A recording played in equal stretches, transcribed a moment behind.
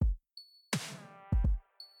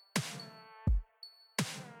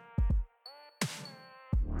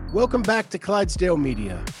Welcome back to Clydesdale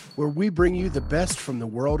Media, where we bring you the best from the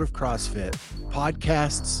world of CrossFit.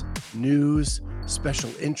 Podcasts, news, special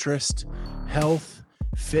interest, health,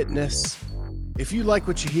 fitness. If you like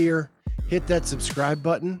what you hear, hit that subscribe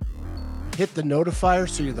button, hit the notifier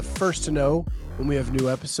so you're the first to know when we have new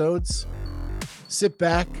episodes. Sit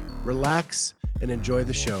back, relax, and enjoy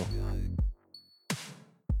the show.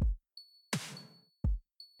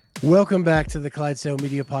 Welcome back to the Clydesdale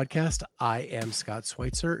Media Podcast. I am Scott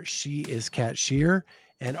Schweitzer. She is Kat Shear,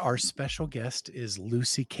 and our special guest is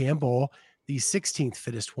Lucy Campbell, the 16th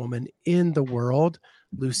fittest woman in the world.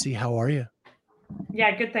 Lucy, how are you?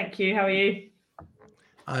 Yeah, good, thank you. How are you?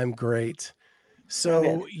 I'm great.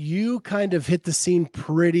 So you kind of hit the scene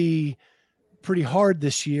pretty hard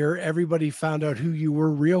this year. Everybody found out who you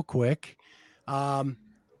were real quick. How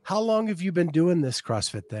long have you been doing this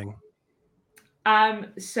CrossFit thing?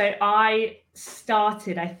 So I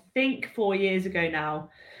started, I think 4 years ago now.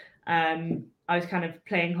 I was kind of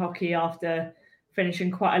playing hockey after finishing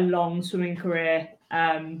quite a long swimming career.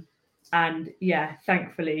 And yeah,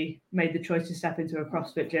 thankfully made the choice to step into a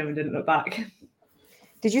CrossFit gym and didn't look back.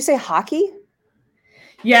 Did you say hockey?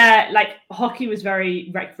 Yeah, like hockey was very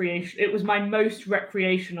recreational. It was my most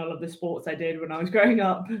recreational of the sports I did when I was growing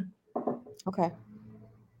up. Okay.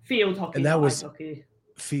 Field hockey, and that was ice hockey.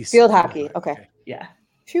 Field hockey. Okay. Yeah.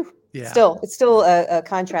 Phew. Yeah. It's still a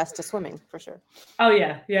contrast to swimming for sure. Oh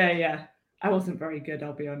yeah. I wasn't very good,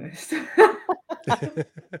 I'll be honest.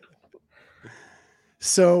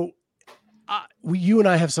 So you and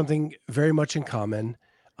I have something very much in common.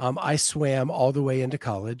 I swam all the way into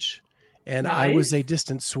college, and Nice. I was a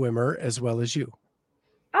distance swimmer as well as you.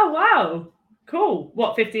 Oh, wow. Cool.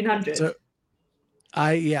 What, 1500? So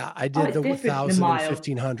I did the 1,000 and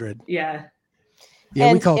 1,500. Yeah. Yeah,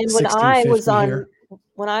 and, we call it 1650 here.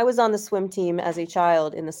 When I was on the swim team as a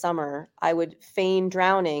child in the summer, I would feign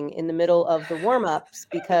drowning in the middle of the warm-ups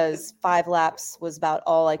because 5 laps was about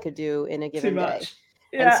all I could do in a given day.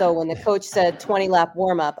 Yeah. And so when the coach said 20-lap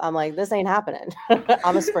warm-up, I'm like, this ain't happening.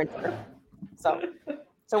 I'm a sprinter. So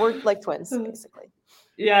we're like twins, basically.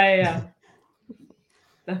 Yeah.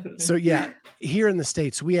 Definitely. So yeah, here in the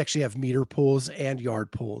States, we actually have meter pools and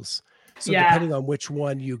yard pools. So depending on which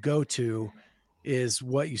one you go to is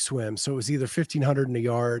what you swim. So it was either 1,500 in a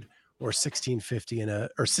yard or 1,650 in a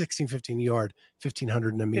yard,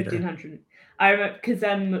 1,500 in a meter. 1,500. I remember because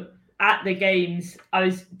at the games, I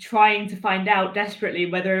was trying to find out desperately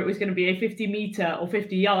whether it was going to be a 50 meter or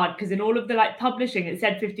 50 yard, because in all of the publishing it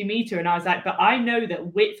said 50 meter, and I was like, but I know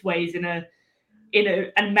that widthways in an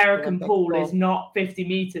American pool is not 50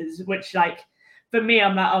 meters, which for me,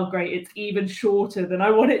 I'm like, oh great, it's even shorter than I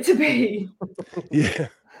want it to be.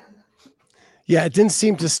 Yeah, it didn't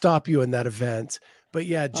seem to stop you in that event. But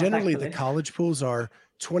yeah, generally the college pools are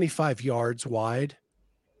 25 yards wide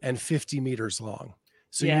and 50 meters long.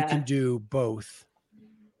 So you can do both.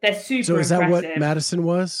 They're super So is that impressive. what Madison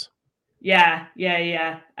was? Yeah.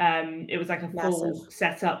 It was like a full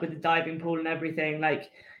setup with the diving pool and everything.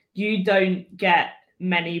 You don't get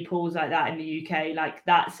many pools like that in the UK.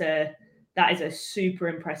 That is a super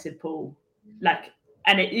impressive pool.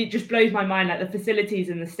 And it just blows my mind. The facilities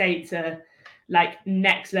in the States are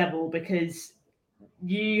next level, because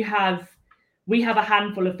we have a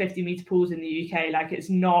handful of 50 meter pools in the UK. It's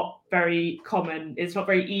not very common. It's not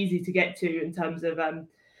very easy to get to in terms of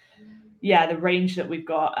the range that we've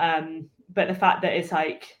got. But the fact that it's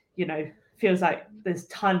feels like there's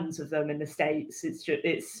tons of them in the States,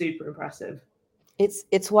 it's super impressive.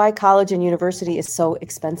 It's why college and university is so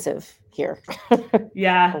expensive here.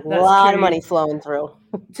 Yeah, a lot of money flowing through.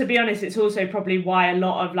 To be honest, it's also probably why a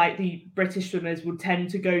lot of the British swimmers would tend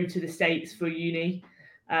to go to the States for uni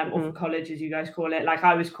or for college, as you guys call it.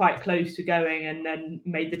 I was quite close to going and then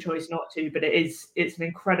made the choice not to, but it's an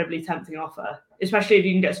incredibly tempting offer, especially if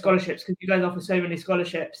you can get scholarships, because you guys offer so many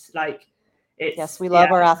scholarships. Yes, we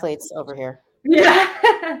love our athletes over here.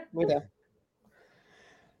 Yeah, we do.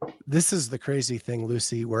 This is the crazy thing,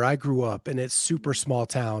 Lucy, where I grew up, and it's super small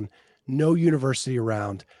town, no university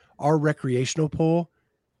around. Our recreational pool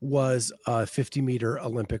was a 50-meter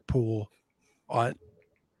Olympic pool, and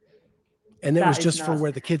it was just for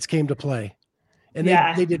where the kids came to play. And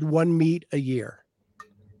they did one meet a year.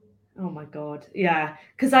 Oh my God. Yeah.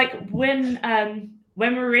 Because when we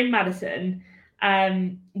were in Madison,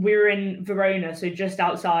 we were in Verona, so just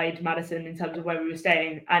outside Madison in terms of where we were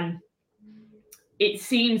staying, and it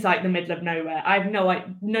seems like the middle of nowhere. I have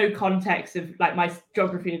no context of my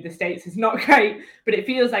geography of the States is not great, but it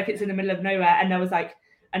feels like it's in the middle of nowhere. And there was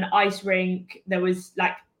an ice rink. There was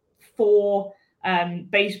 4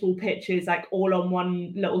 baseball pitches, all on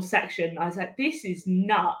one little section. I was like, this is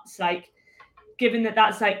nuts. given that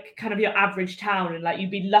that's like kind of your average town, and like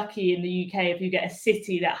you'd be lucky in the UK if you get a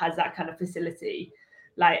city that has that kind of facility.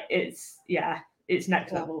 Like it's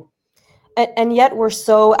next level. And yet we're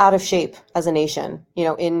so out of shape as a nation, you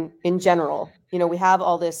know, in general. You know, we have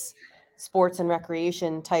all this sports and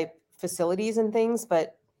recreation type facilities and things,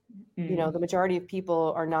 but you know, the majority of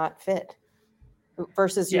people are not fit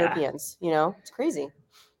versus Europeans, you know, it's crazy.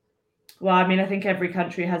 Well, I mean, I think every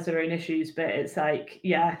country has their own issues, but it's like,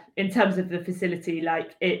 in terms of the facility,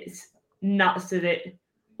 like it's nuts that it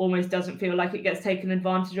almost doesn't feel like it gets taken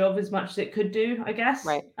advantage of as much as it could do, I guess.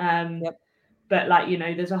 Right. But like, you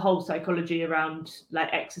know, there's a whole psychology around like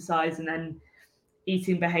exercise and then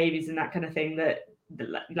eating behaviors and that kind of thing that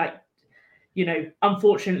like, you know,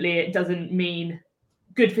 unfortunately it doesn't mean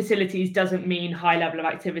good facilities doesn't mean high level of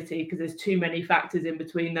activity, because there's too many factors in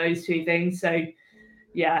between those two things. So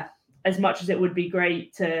as much as it would be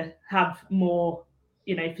great to have more,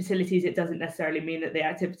 you know, facilities, it doesn't necessarily mean that the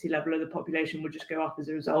activity level of the population would just go up as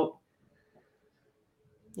a result.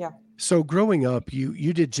 Yeah. So growing up,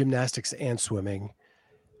 you did gymnastics and swimming.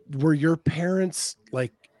 Were your parents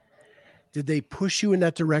like, did they push you in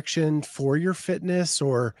that direction for your fitness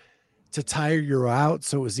or to tire you out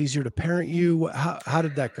so it was easier to parent you? How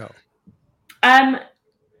did that go?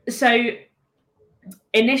 So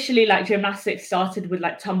initially, like gymnastics started with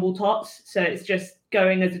like tumble tots. So it's just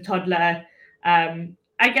going as a toddler.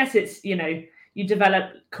 I guess it's, you know, you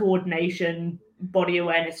develop coordination, body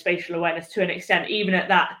awareness, spatial awareness to an extent. Even at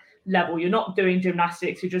that level, you're not doing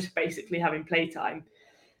gymnastics, you're just basically having playtime.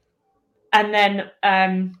 And then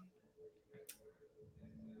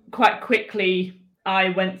quite quickly, I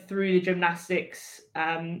went through the gymnastics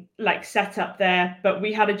like setup there, but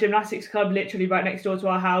we had a gymnastics club literally right next door to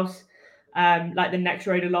our house, like the next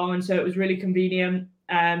road along, and so it was really convenient.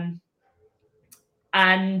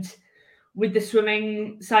 And with the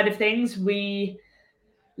swimming side of things, we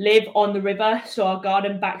live on the river, so our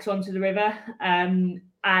garden backs onto the river,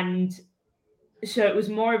 and so it was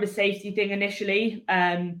more of a safety thing initially.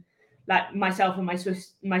 Like myself and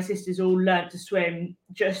my sisters all learned to swim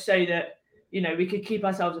just so that, you know, we could keep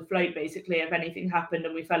ourselves afloat basically if anything happened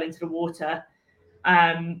and we fell into the water.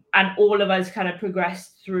 And all of us kind of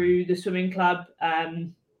progressed through the swimming club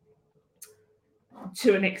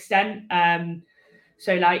to an extent.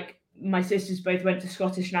 So like my sisters both went to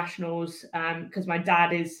Scottish Nationals because my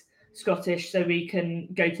dad is Scottish, so we can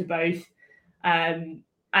go to both. And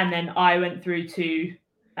then I went through to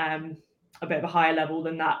a bit of a higher level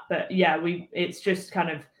than that. But it's just kind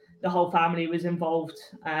of the whole family was involved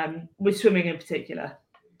with swimming in particular.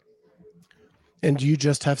 And do you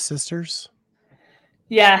just have sisters?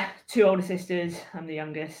 Yeah, 2 older sisters. I'm the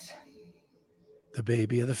youngest. The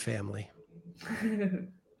baby of the family.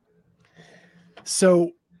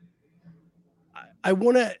 So I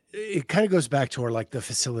want to, it kind of goes back to our, like the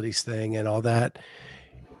facilities thing and all that.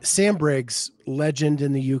 Sam Briggs, legend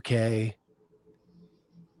in the UK,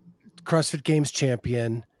 CrossFit Games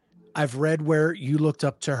champion. I've read where you looked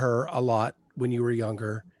up to her a lot when you were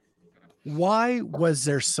younger. Why was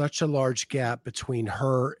there such a large gap between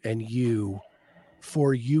her and you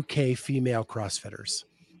for UK female CrossFitters?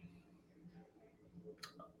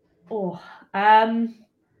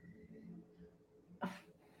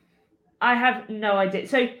 I have no idea.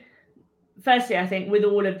 So firstly, I think with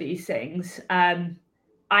all of these things, I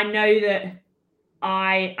know that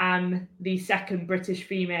I am the second British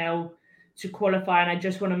female to qualify, and I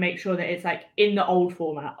just want to make sure that it's like in the old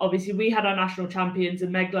format. Obviously, we had our national champions,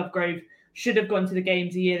 and Meg Lovegrove should have gone to the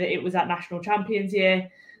games the year that it was at national champions year.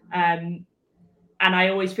 And I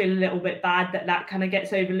always feel a little bit bad that kind of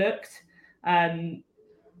gets overlooked,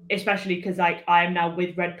 especially because like I am now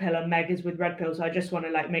with Red Pill and Meg is with Red Pill. So I just want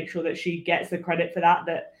to like make sure that she gets the credit for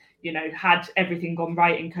that, you know, had everything gone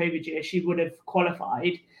right in COVID year, she would have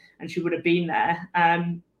qualified and she would have been there.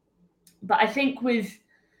 But I think with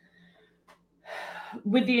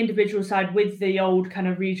the individual side, with the old kind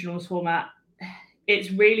of regionals format,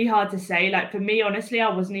 it's really hard to say. Like for me, honestly,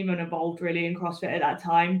 I wasn't even involved really in CrossFit at that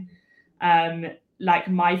time. Like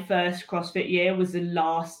my first CrossFit year was the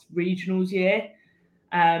last regionals year.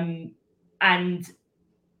 And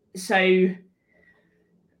so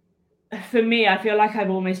for me, I feel like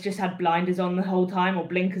I've almost just had blinders on the whole time, or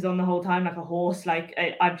blinkers on the whole time, like a horse. Like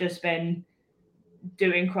I've just been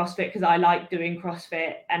doing CrossFit because I like doing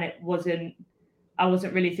CrossFit, and I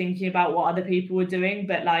wasn't really thinking about what other people were doing.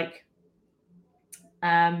 But like,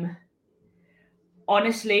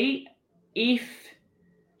 honestly, if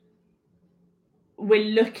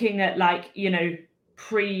we're looking at like, you know,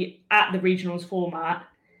 at the regionals format,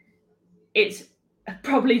 it's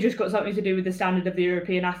probably just got something to do with the standard of the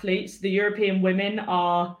European athletes. The European women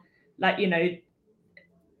are like, you know,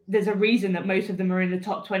 there's a reason that most of them are in the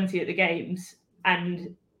top 20 at the games,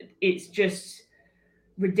 and it's just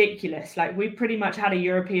ridiculous. Like, we pretty much had a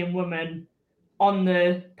European woman on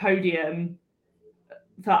the podium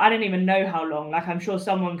for I don't even know how long. Like, I'm sure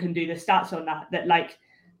someone can do the stats on that like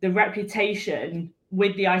the reputation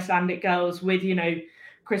with the Icelandic girls, with, you know,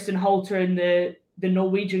 Kristen Holter and the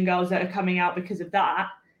Norwegian girls that are coming out because of that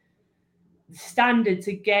standard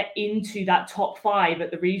to get into that top 5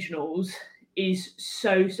 at the regionals is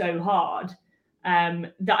so hard,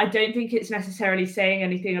 that I don't think it's necessarily saying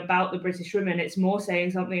anything about the British women. It's more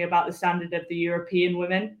saying something about the standard of the European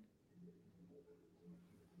women.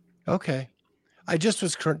 Okay. I just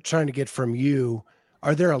was trying to get from you,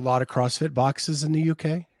 are there a lot of CrossFit boxes in the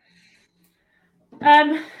UK?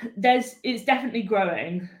 It's definitely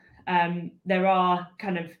growing. There are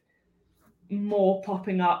kind of more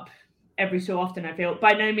popping up every so often, I feel.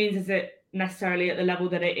 By no means is it necessarily at the level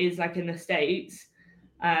that it is like in the States,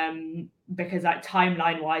 because like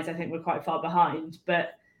timeline wise, I think we're quite far behind,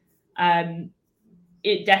 but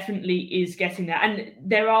it definitely is getting there. And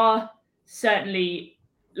there are certainly,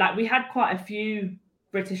 like, we had quite a few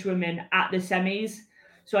British women at the semis.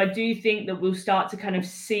 So I do think that we'll start to kind of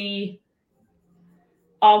see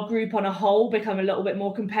our group on a whole become a little bit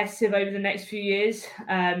more competitive over the next few years.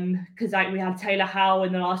 Because like we had Taylor Howe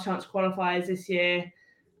in the last chance qualifiers this year.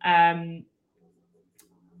 You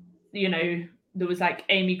know, there was like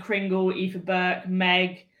Amy Kringle, Aoife Burke,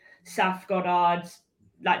 Meg, Saf Goddard.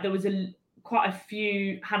 Like, there was quite a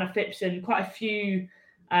few, Hannah Phipson, quite a few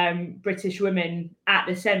British women at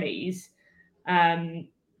the semis.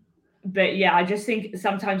 But yeah, I just think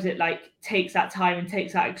sometimes it like takes that time and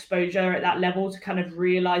takes that exposure at that level to kind of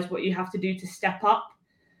realize what you have to do to step up.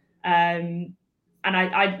 And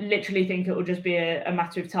I literally think it will just be a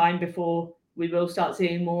matter of time before we will start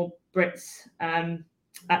seeing more Brits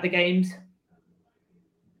at the games.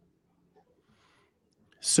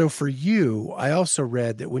 So for you, I also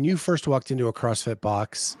read that when you first walked into a CrossFit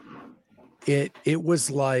box, it was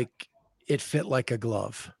like it fit like a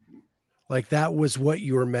glove. Like, that was what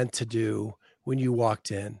you were meant to do when you walked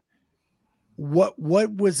in. What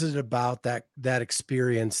was it about that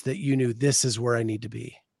experience that you knew this is where I need to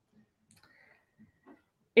be?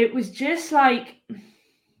 It was just like,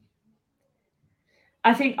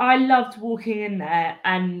 I think I loved walking in there,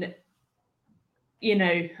 and, you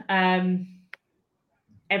know,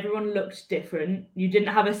 everyone looked different. You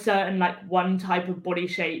didn't have a certain like one type of body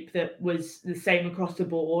shape that was the same across the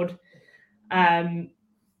board.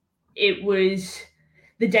 It was,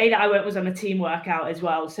 the day that I went was on a team workout as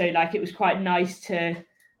well. So like, it was quite nice to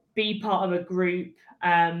be part of a group.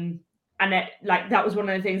 And it, like, that was one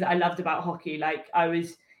of the things that I loved about hockey. Like, I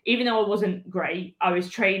was, even though I wasn't great, I was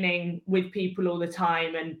training with people all the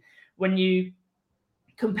time. And when you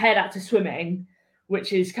compare that to swimming,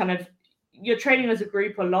 which is kind of, you're training as a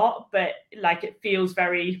group a lot, but like, it feels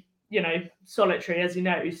very, you know, solitary, as you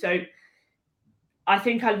know. So I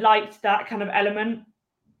think I liked that kind of element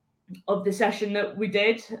of the session that we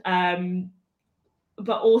did.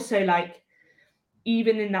 But also, like,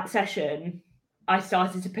 even in that session, I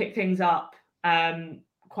started to pick things up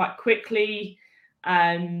quite quickly.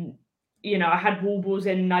 You know, I had wall balls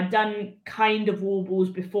in, and I'd done kind of wall balls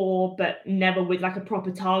before, but never with like a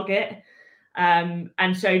proper target.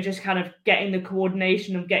 And so just kind of getting the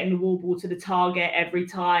coordination of getting the wall ball to the target every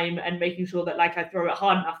time, and making sure that like I throw it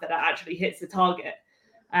hard enough that it actually hits the target.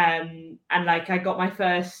 And like, I got my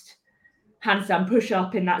first handstand push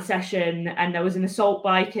up in that session, and there was an assault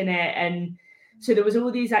bike in it. And so there was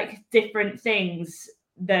all these like different things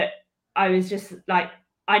that I was just like,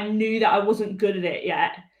 I knew that I wasn't good at it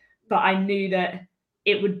yet, but I knew that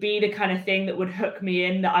it would be the kind of thing that would hook me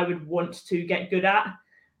in, that I would want to get good at.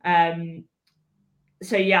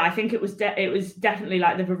 So yeah, I think it was definitely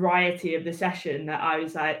like the variety of the session that I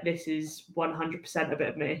was like, this is 100% a bit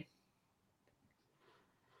of me.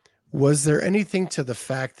 Was there anything to the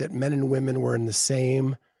fact that men and women were in the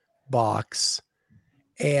same box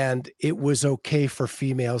and it was okay for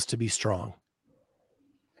females to be strong?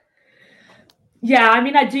 Yeah, I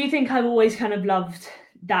mean, I do think I've always kind of loved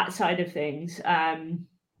that side of things. That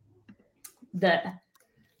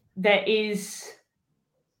there's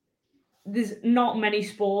not many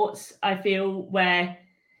sports, I feel, where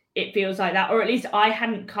it feels like that, or at least I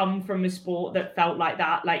hadn't come from a sport that felt like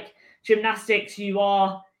that. Like gymnastics, you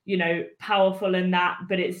are, you know, powerful in that,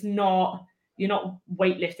 but it's not, you're not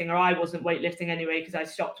weightlifting, or I wasn't weightlifting anyway, because I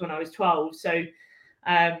stopped when I was 12. So,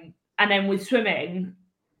 and then with swimming,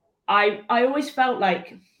 I always felt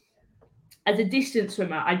like as a distance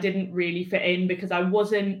swimmer, I didn't really fit in, because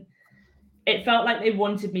it felt like they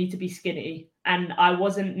wanted me to be skinny, and I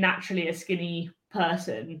wasn't naturally a skinny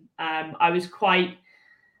person. I was quite,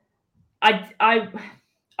 I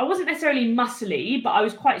wasn't necessarily muscly, but I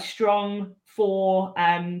was quite strong for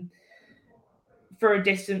a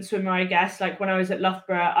distance swimmer, I guess. Like when I was at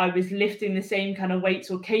Loughborough, I was lifting the same kind of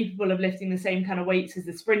weights, or capable of lifting the same kind of weights as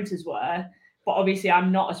the sprinters were. But obviously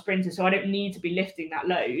I'm not a sprinter, so I don't need to be lifting that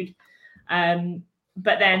load.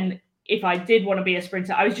 But then if I did want to be a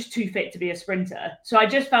sprinter, I was just too fit to be a sprinter. So I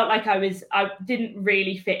just felt like I didn't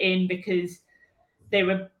really fit in, because they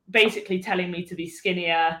were basically telling me to be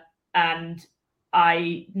skinnier, and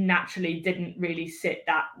I naturally didn't really sit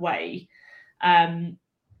that way.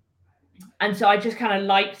 And so I just kind of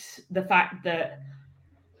liked the fact that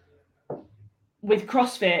with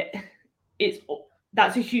CrossFit,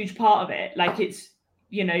 that's a huge part of it. Like it's,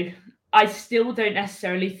 you know, I still don't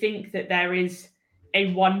necessarily think that there is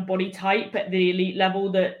a one body type at the elite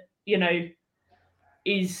level that, you know,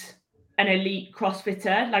 is an elite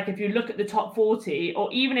CrossFitter. Like if you look at the top 40,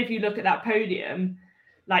 or even if you look at that podium,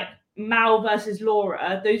 like Mal versus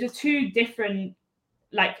Laura, those are two different,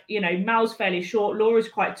 like, you know, Mal's fairly short, Laura's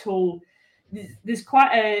quite tall. There's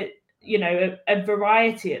quite a, you know, a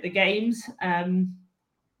variety at the games.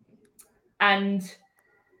 And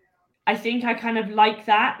I think I kind of like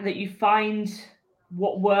that you find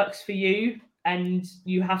what works for you and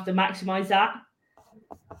you have to maximize that.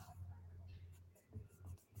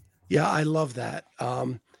 Yeah, I love that.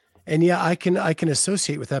 And yeah, I can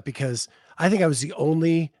associate with that, because I think I was the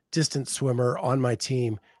only distance swimmer on my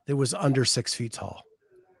team that was under 6 feet tall.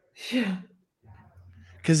 Yeah.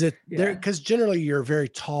 Because generally you're very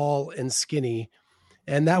tall and skinny,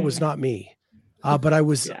 and that was not me. But I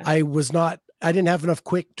didn't have enough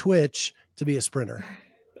quick twitch to be a sprinter.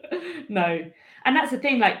 No. And that's the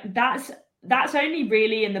thing, like that's only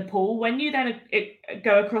really in the pool. When you then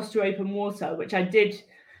go across to open water, which I did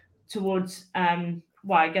towards,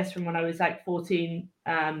 I guess from when I was like 14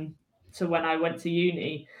 to when I went to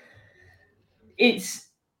uni, it's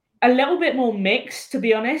a little bit more mixed, to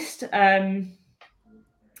be honest.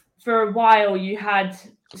 For a while, you had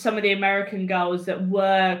some of the American girls that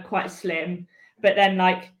were quite slim, but then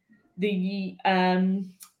like the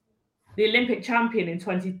Olympic champion in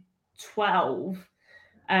 2012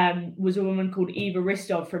 was a woman called Eva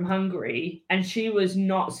Ristov from Hungary, and she was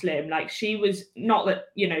not slim. Like she was not that,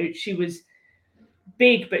 you know, she was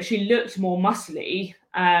big, but she looked more muscly,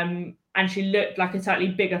 and she looked like a slightly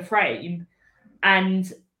bigger frame.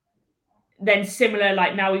 And then similar,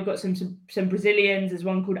 like now we've got some Brazilians. There's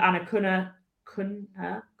one called Ana Cunha. I'm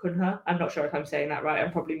not sure if I'm saying that right.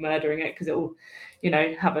 I'm probably murdering it because it will, you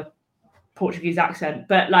know, have a Portuguese accent.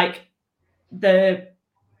 But like those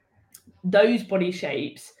body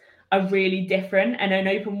shapes are really different. And in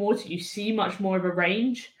open water, you see much more of a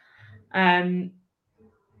range.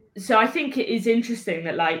 So I think it is interesting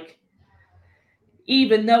that, like,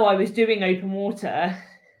 even though I was doing open water,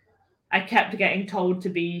 I kept getting told to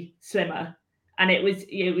be slimmer. And it was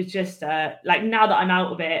just like, now that I'm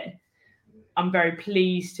out of it, I'm very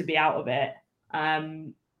pleased to be out of it.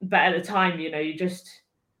 But at the time, you know, you just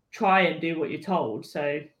try and do what you're told.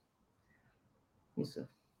 So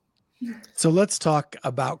let's talk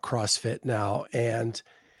about CrossFit now. And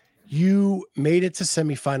you made it to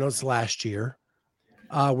semifinals last year,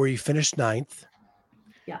 where you finished 9th.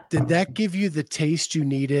 Yeah. Did that give you the taste you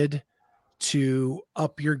needed to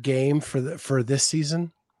up your game for this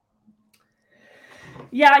season?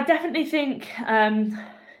 Yeah, I definitely think,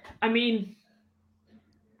 I mean,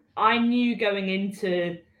 I knew going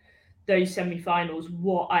into those semi-finals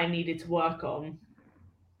what I needed to work on.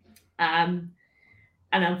 And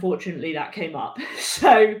unfortunately that came up.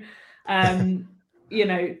 So, you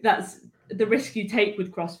know, that's the risk you take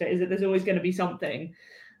with CrossFit, is that there's always going to be something.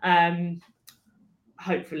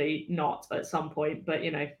 Hopefully not at some point, but,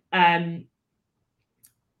 you know.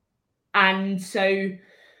 And so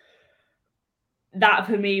that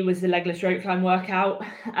for me was the legless rope climb workout.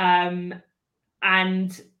 And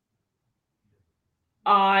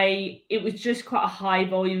it was just quite a high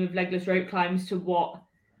volume of legless rope climbs to what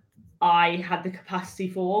I had the capacity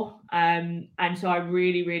for. And so I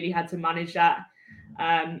really, really had to manage that.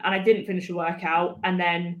 And I didn't finish the workout. And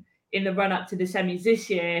then in the run up to the semis this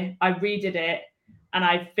year, I redid it and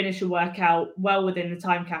I finished the workout well within the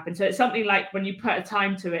time cap. And so it's something like, when you put a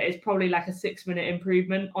time to it, it's probably like a 6-minute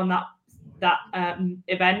improvement on that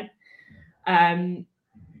event. And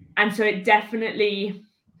so it definitely,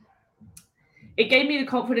 it gave me the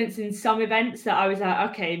confidence in some events that I was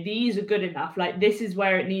like, okay, these are good enough. Like, this is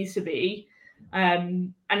where it needs to be.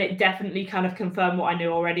 And it definitely kind of confirmed what I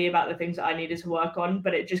knew already about the things that I needed to work on,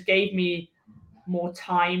 but it just gave me more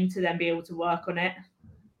time to then be able to work on it.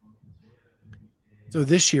 So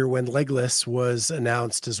this year, when legless was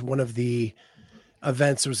announced as one of the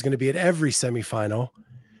events that was going to be at every semifinal,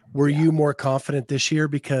 were you more confident this year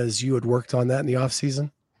because you had worked on that in the off season?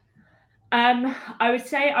 I would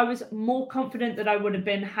say I was more confident that I would have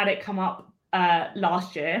been had it come up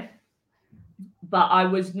last year, but I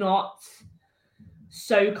was not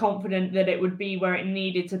so confident that it would be where it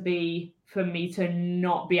needed to be for me to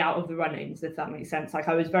not be out of the runnings, if that makes sense. Like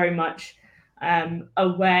I was very much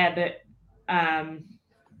aware that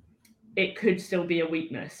it could still be a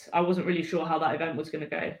weakness. I wasn't really sure how that event was going to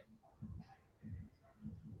go.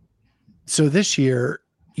 So this year,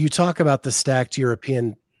 you talk about the stacked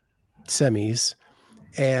European semis,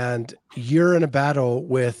 and you're in a battle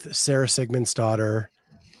with Sarah Sigmundsdottir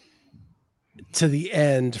to the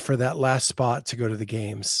end for that last spot to go to the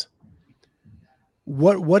games.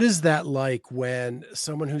 What is that like when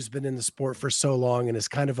someone who's been in the sport for so long and is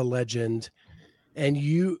kind of a legend, and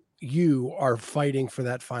you are fighting for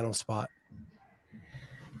that final spot?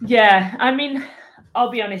 Yeah, I mean,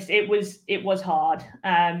 I'll be honest, it was hard.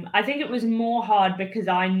 I think it was more hard because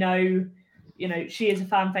I know, she is a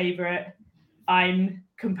fan favorite. I'm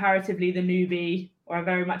comparatively the newbie, or I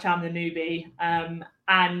very much am the newbie.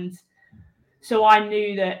 And so I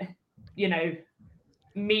knew that,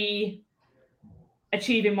 me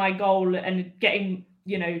achieving my goal and getting,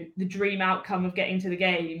 the dream outcome of getting to the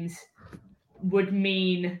games would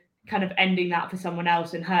mean kind of ending that for someone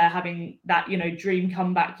else, and her having that, dream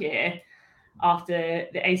comeback year after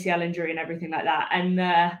the ACL injury and everything like that.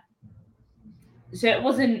 And so it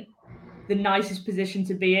wasn't the nicest position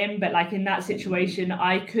to be in, but like in that situation,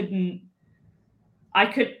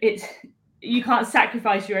 you can't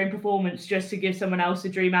sacrifice your own performance just to give someone else a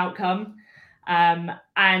dream outcome.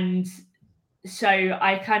 And so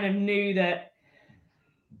I kind of knew that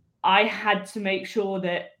I had to make sure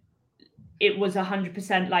that it was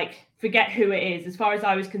 100%, like, forget who it is. As far as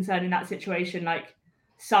I was concerned in that situation, like,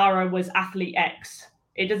 Sarah was athlete X.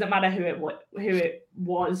 It doesn't matter who it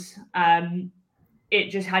was. It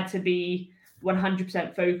just had to be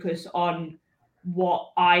 100% focus on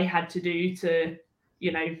what I had to do to,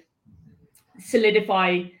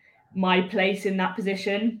 solidify my place in that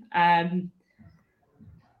position.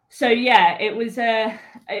 So yeah, it was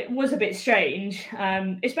a bit strange,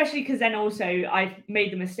 especially because then also I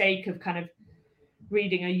made the mistake of kind of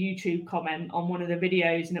reading a YouTube comment on one of the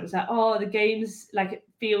videos, and it was like, oh, the games, like, it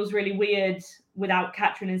feels really weird without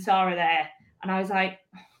Katrin and Sarah there. And I was like,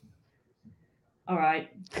 all right,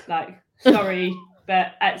 like, sorry,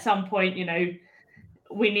 but at some point,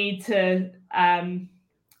 we need to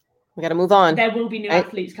we got to move on. There will be new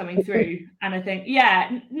athletes coming through. And I think,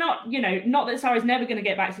 not that Sarah's never going to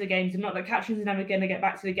get back to the games, and not that Katrin's never going to get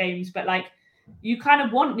back to the games, but like, you kind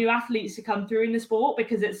of want new athletes to come through in the sport,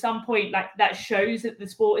 because at some point, like, that shows that the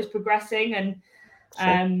sport is progressing. And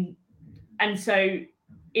Sure. And so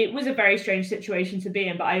it was a very strange situation to be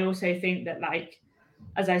in. But I also think that, like,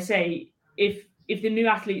 as I say, if the new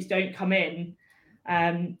athletes don't come in,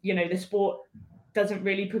 the sport doesn't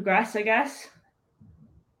really progress, I guess.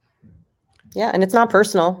 Yeah, and it's not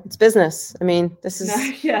personal, it's business. I mean, this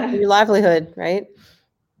is your livelihood, right?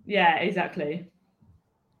 Yeah, exactly.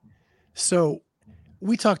 So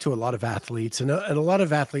we talk to a lot of athletes, and a lot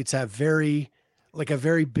of athletes have a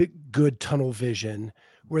very good tunnel vision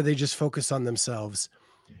where they just focus on themselves.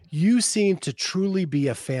 You seem to truly be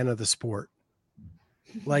a fan of the sport.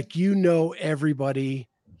 Like, everybody,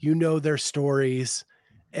 their stories,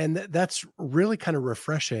 and that's really kind of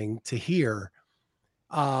refreshing to hear.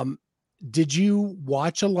 Did you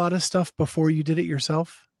watch a lot of stuff before you did it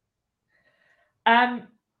yourself?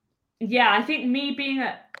 Yeah, I think me being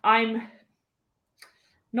I'm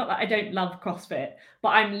not that I don't love CrossFit, but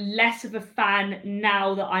I'm less of a fan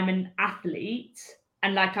now that I'm an athlete.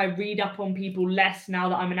 And like, I read up on people less now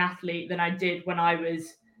that I'm an athlete than I did when I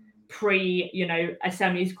was pre, a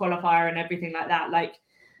semis qualifier and everything like that. Like,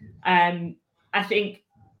 I think,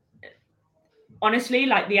 honestly,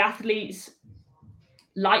 like, the athletes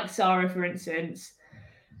like Sarah, for instance,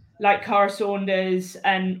 like Cara Saunders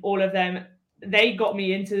and all of them, they got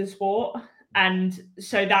me into the sport. And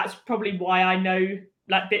so that's probably why I know,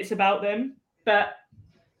 like, bits about them. But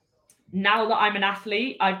now that I'm an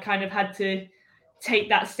athlete, I've kind of had to take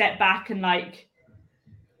that step back and, like,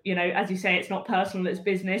 as you say, it's not personal, it's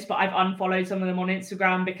business, but I've unfollowed some of them on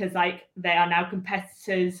Instagram because, like, they are now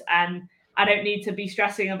competitors, and I don't need to be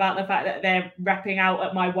stressing about the fact that they're repping out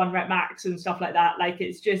at my 1 rep max and stuff like that. Like,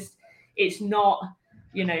 it's not,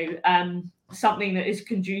 something that is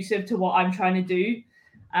conducive to what I'm trying to do.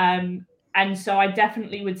 And so I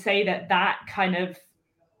definitely would say that kind of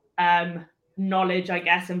knowledge, I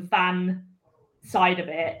guess, and fan side of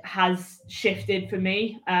it has shifted for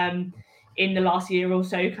me in the last year or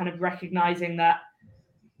so, kind of recognizing that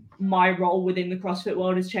my role within the CrossFit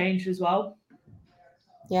world has changed as well.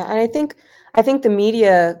 Yeah, and I think the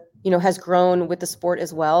media, has grown with the sport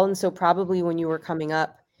as well. And so probably when you were coming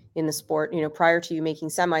up in the sport, prior to you making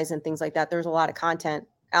semis and things like that, there's a lot of content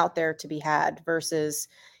out there to be had versus,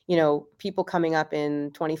 people coming up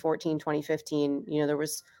in 2014, 2015, there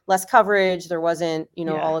was less coverage. There wasn't,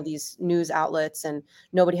 all of these news outlets, and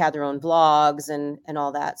nobody had their own vlogs and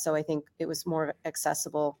all that. So I think it was more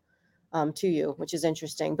accessible to you, which is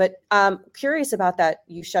interesting. But curious about that,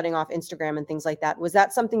 you shutting off Instagram and things like that. Was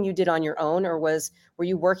that something you did on your own, or were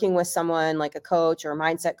you working with someone like a coach or a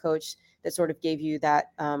mindset coach that sort of gave you that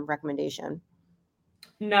recommendation?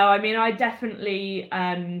 No, I mean, I definitely,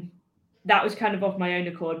 that was kind of off my own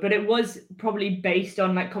accord, but it was probably based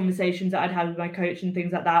on like conversations that I'd had with my coach and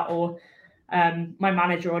things like that, or my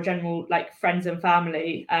manager or general like friends and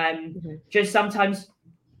family. Just sometimes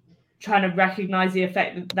trying to recognize the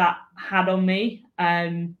effect that had on me.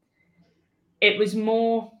 It was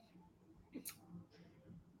more,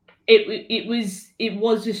 it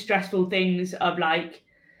was just stressful things of like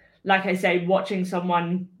I say, watching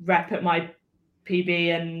someone rep at my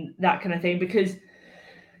PB and that kind of thing, because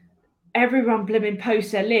everyone blooming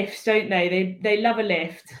posts their lifts, don't they? They love a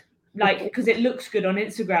lift, like, because it looks good on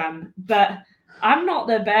Instagram, but I'm not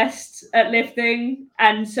the best at lifting.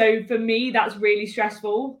 And so for me, that's really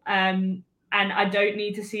stressful. And I don't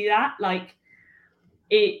need to see that. Like,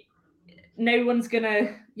 no one's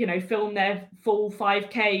gonna, film their full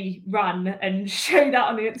 5K run and show that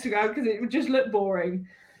on the Instagram because it would just look boring.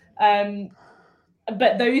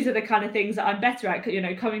 But those are the kind of things that I'm better at,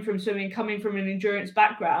 coming from swimming, coming from an endurance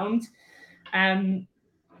background.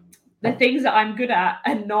 The things that I'm good at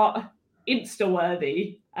are not Insta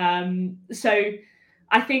worthy. So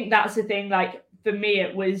I think that's the thing. Like, for me,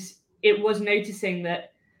 it was noticing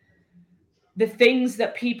that the things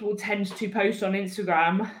that people tend to post on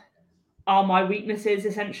Instagram are my weaknesses,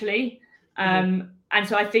 essentially. And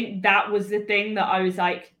so I think that was the thing that I was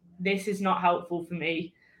like, this is not helpful for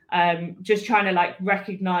me. Just trying to like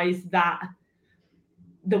recognize that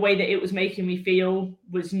the way that it was making me feel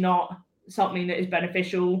was not something that is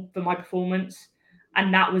beneficial for my performance.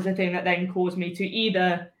 And that was the thing that then caused me to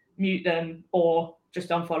either mute them or just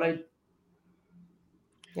unfollow.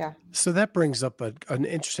 Yeah. So that brings up an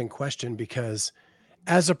interesting question, because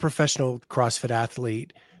as a professional CrossFit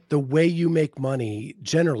athlete, the way you make money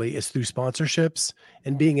generally is through sponsorships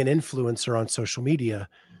and being an influencer on social media.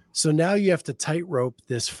 So now you have to tightrope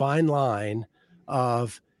this fine line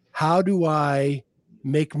of, how do I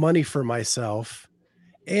make money for myself?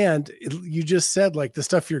 And you just said, like, the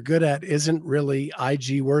stuff you're good at isn't really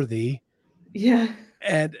IG worthy. Yeah.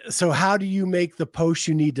 And so how do you make the posts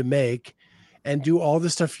you need to make and do all the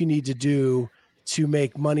stuff you need to do to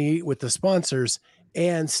make money with the sponsors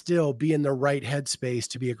and still be in the right headspace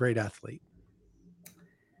to be a great athlete?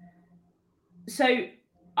 So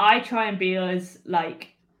I try and be as like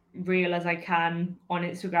real as I can on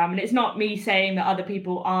Instagram. And it's not me saying that other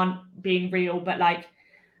people aren't being real, but like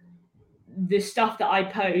the stuff that I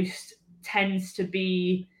post tends to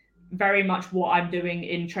be very much what I'm doing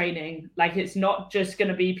in training. Like, it's not just going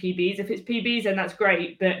to be PBs. If it's PBs, then that's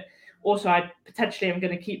great. But also I potentially am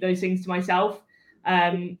going to keep those things to myself.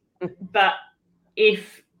 But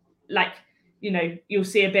if like, you'll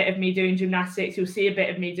see a bit of me doing gymnastics, you'll see a bit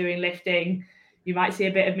of me doing lifting, you might see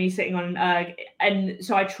a bit of me sitting on an erg. And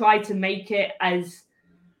so I try to make it as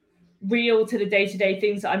real to the day-to-day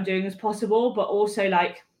things that I'm doing as possible, but also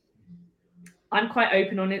like, I'm quite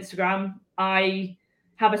open on Instagram. I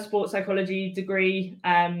have a sports psychology degree,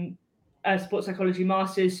 a sports psychology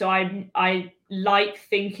master's. So I like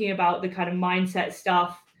thinking about the kind of mindset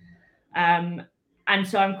stuff. And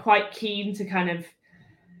so I'm quite keen to kind of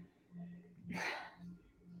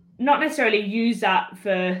not necessarily use that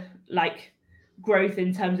for like growth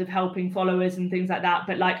in terms of helping followers and things like that.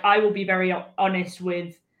 But like, I will be very honest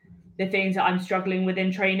with the things that I'm struggling with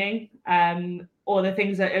in training, or the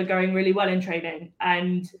things that are going really well in training.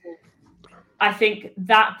 And I think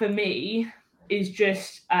that for me is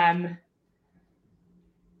just, I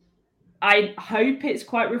hope it's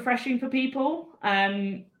quite refreshing for people,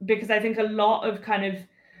 because I think a lot of kind of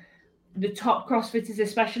the top CrossFitters,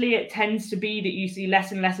 especially, it tends to be that you see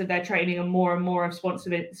less and less of their training and more of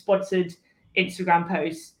sponsored Instagram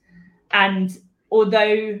posts. And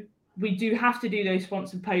although we do have to do those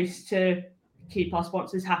sponsored posts to keep our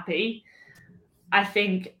sponsors happy, I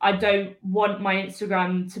think I don't want my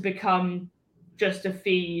Instagram to become just a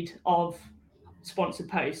feed of sponsored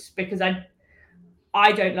posts, because I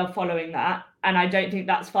don't love following that, and I don't think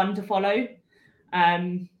that's fun to follow.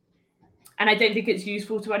 And I don't think it's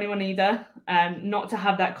useful to anyone either, not to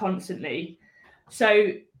have that constantly.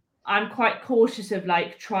 So I'm quite cautious of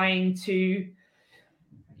like trying to,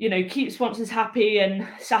 you know, keep sponsors happy and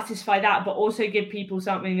satisfy that, but also give people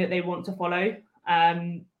something that they want to follow.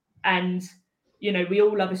 And, you know, we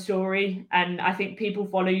all love a story, and I think people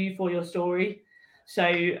follow you for your story. So,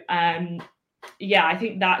 yeah, I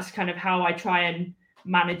think that's kind of how I try and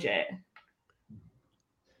manage it.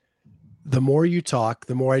 The more you talk,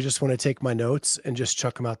 the more I just want to take my notes and just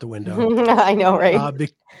chuck them out the window. I know, right?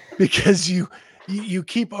 Because you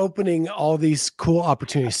keep opening all these cool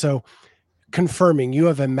opportunities. So confirming you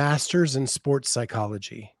have a master's in sports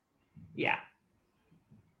psychology. Yeah.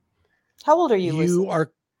 How old are you, Lucy? You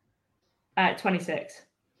are 26.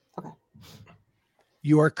 Okay.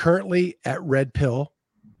 You are currently at Red Pill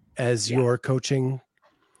as your coaching.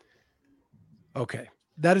 Okay.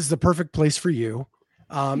 That is the perfect place for you.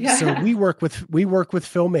 So we work with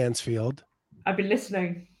Phil Mansfield. I've been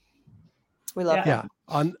listening. We love him.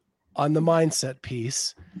 On the mindset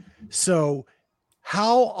piece. So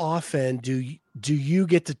how often do you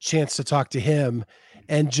get the chance to talk to him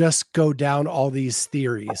and just go down all these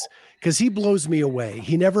theories? Because he blows me away.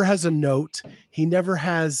 He never has a note. He never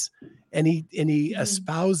has any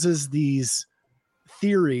espouses these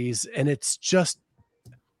theories, and it's just,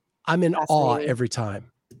 I'm in awe every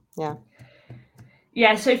time. Yeah.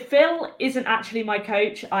 Yeah. So Phil isn't actually my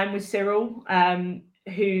coach. I'm with Cyril,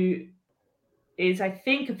 who is, I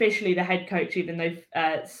think, officially the head coach, even though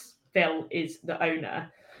Phil is the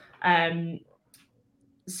owner.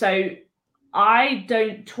 So I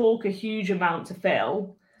don't talk a huge amount to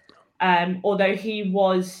Phil, although he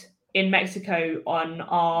was in Mexico on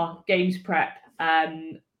our games prep,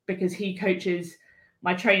 because he coaches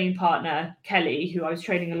my training partner, Kelly, who I was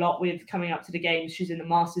training a lot with coming up to the games. She's in the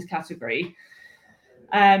masters category.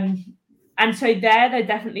 And so there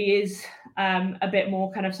definitely is a bit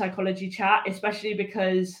more kind of psychology chat, especially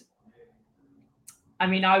because, I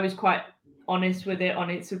mean, I was quite honest with it on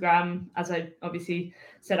Instagram. As I obviously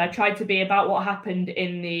said, I tried to be about what happened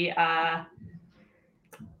in the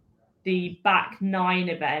back 9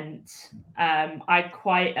 event.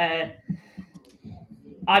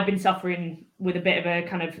 I've been suffering with a bit of a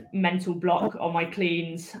kind of mental block on my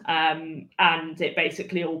cleans, and it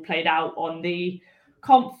basically all played out on the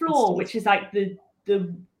comp floor, which is like the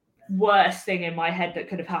worst thing in my head that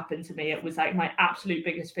could have happened to me. It was like my absolute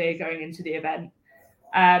biggest fear going into the event.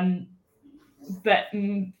 But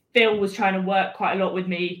Phil was trying to work quite a lot with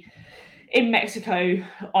me in Mexico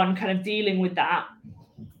on kind of dealing with that.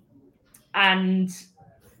 And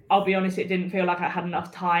I'll be honest, it didn't feel like I had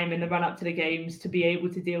enough time in the run up to the games to be able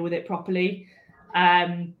to deal with it properly.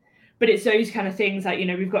 But it's those kind of things like, you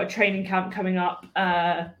know, we've got a training camp coming up.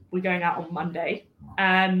 We're going out on Monday.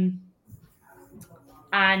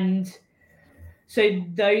 And so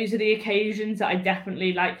those are the occasions that I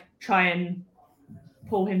definitely like try and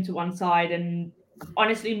pull him to one side and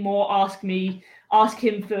honestly more ask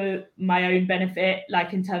him for my own benefit,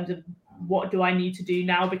 like in terms of what do I need to do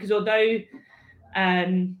now? Because although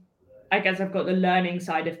I guess I've got the learning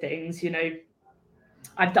side of things, you know,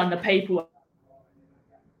 I've done the paperwork.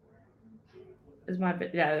 I've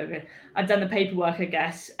done the paperwork, I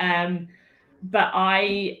guess. But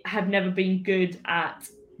I have never been good at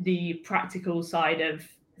the practical side of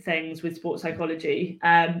things with sports psychology.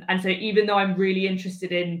 And so even though I'm really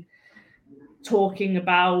interested in talking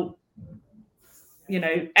about, you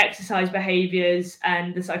know, exercise behaviors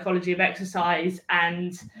and the psychology of exercise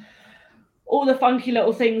and all the funky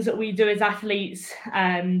little things that we do as athletes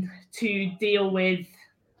to deal with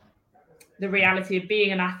the reality of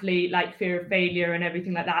being an athlete, like fear of failure and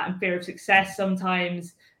everything like that, and fear of success,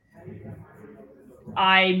 sometimes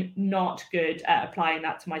I'm not good at applying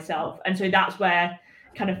that to myself. And so that's where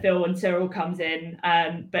kind of Phil and Cyril comes in.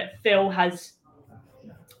 But Phil has,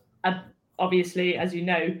 obviously, as you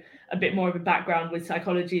know, a bit more of a background with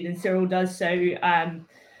psychology than Cyril does. So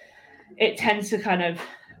it tends to kind of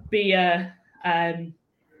be a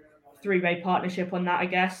three-way partnership on that, I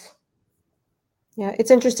guess. Yeah,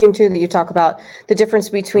 it's interesting too that you talk about the difference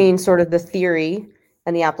between sort of the theory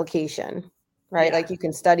and the application, right? Yeah. Like you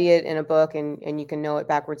can study it in a book and you can know it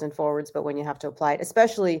backwards and forwards, but when you have to apply it,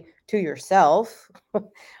 especially to yourself,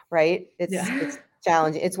 right? It's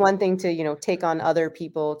challenging. It's one thing to, you know, take on other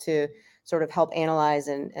people to sort of help analyze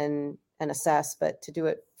and assess, but to do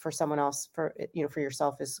it for someone else, for, you know, for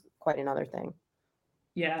yourself is quite another thing.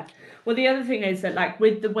 Yeah. Well, the other thing is that, like,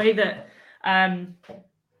 with the way that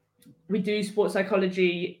we do sports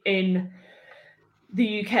psychology in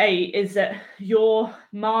the UK is that your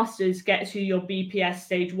master's gets you your BPS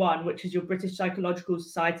stage 1, which is your British Psychological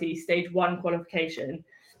Society stage 1 qualification.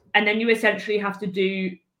 And then you essentially have to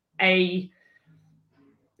do a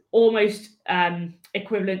almost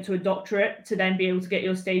equivalent to a doctorate to then be able to get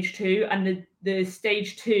your stage 2. And the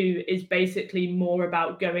stage 2 is basically more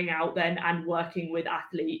about going out then and working with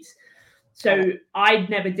athletes. So I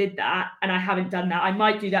never did that, and I haven't done that. I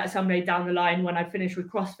might do that someday down the line when I finish with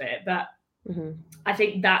CrossFit, but I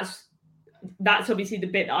think that's obviously the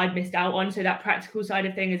bit that I've missed out on. So that practical side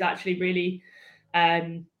of thing is actually really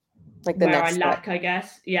like the where I lack, I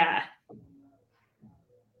guess. Yeah.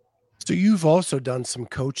 So you've also done some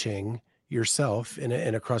coaching yourself in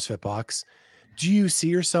a CrossFit box. Do you see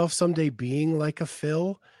yourself someday being like a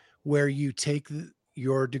Phil, where you take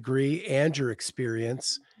your degree and your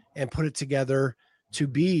experience and put it together to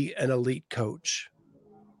be an elite coach?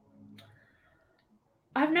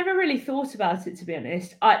 I've never really thought about it, to be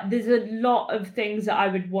honest. There's a lot of things that I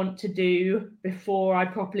would want to do before I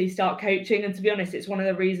properly start coaching. And to be honest, it's one of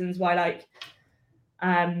the reasons why,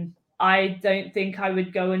 I don't think I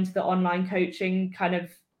would go into the online coaching kind of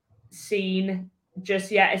scene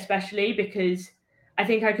just yet, especially because I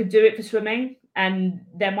think I could do it for swimming. And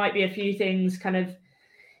there might be a few things kind of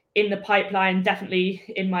in the pipeline, definitely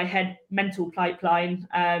in my head, mental pipeline,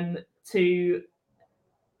 to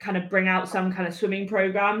kind of bring out some kind of swimming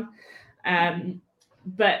program.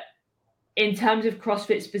 But in terms of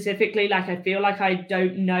CrossFit specifically, I feel like I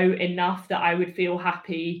don't know enough that I would feel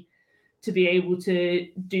happy to be able to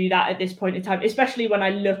do that at this point in time, especially when I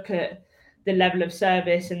look at the level of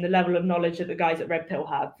service and the level of knowledge that the guys at Red Pill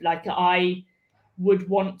have. I would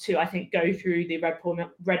want to, I think, go through the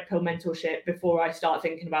Red Pill mentorship before I start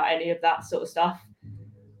thinking about any of that sort of stuff.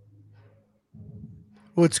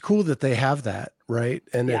 Well, it's cool that they have that, right?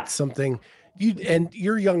 And it's something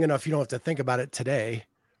you're young enough, you don't have to think about it today,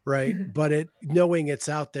 right? But knowing it's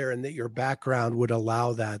out there and that your background would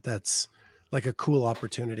allow that, that's like a cool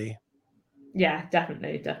opportunity. Yeah,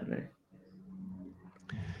 definitely.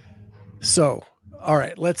 So, all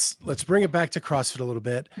right, let's bring it back to CrossFit a little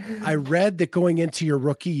bit. I read that going into your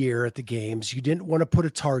rookie year at the games, you didn't want to put a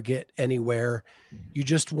target anywhere. You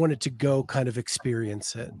just wanted to go kind of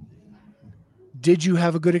experience it. Did you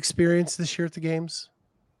have a good experience this year at the games?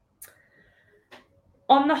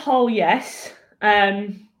 On the whole, yes.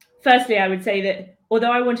 Firstly, I would say that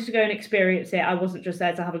although I wanted to go and experience it, I wasn't just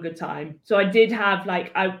there to have a good time. So I did have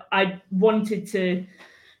I wanted to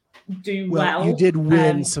do well. You did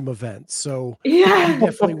win some events, so you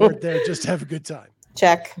definitely weren't there just to have a good time.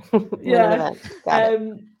 Check. Win Got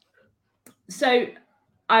it. So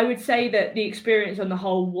I would say that the experience on the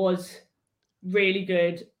whole was really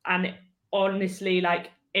good and honestly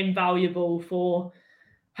invaluable for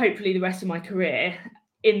hopefully the rest of my career,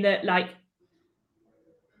 in that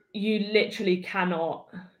you literally cannot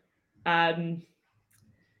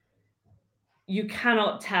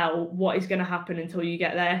tell what is going to happen until you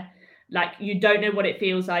get there. You don't know what it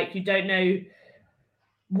feels like. You don't know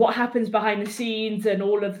what happens behind the scenes and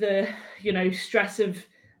all of the, stress of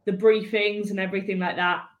the briefings and everything like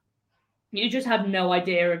that. You just have no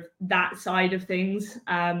idea of that side of things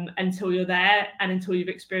until you're there and until you've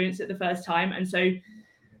experienced it the first time. And so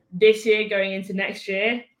this year, going into next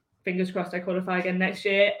year, fingers crossed I qualify again next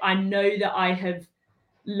year, I know that I have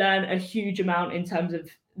learned a huge amount in terms of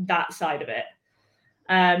that side of it.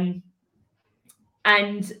 And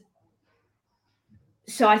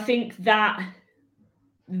so I think that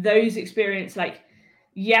those experiences,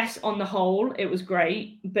 yes, on the whole, it was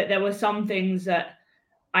great, but there were some things that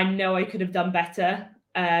I know I could have done better.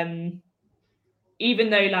 Even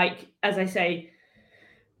though, as I say,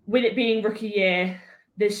 with it being rookie year,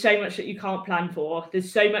 there's so much that you can't plan for.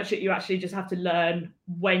 There's so much that you actually just have to learn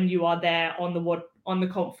when you are there on the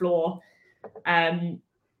comp floor. But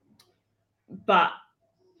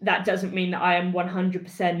that doesn't mean that I am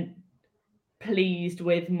 100% pleased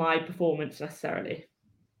with my performance necessarily.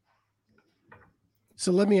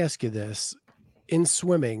 So let me ask you this. In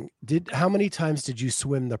swimming, how many times did you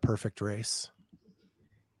swim the perfect race?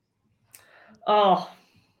 Oh,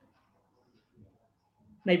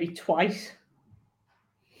 maybe twice.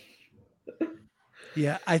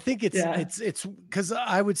 Yeah, I think it's because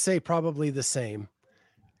I would say probably the same.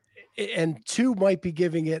 And 2 might be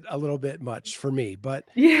giving it a little bit much for me, but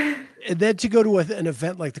and then to go to an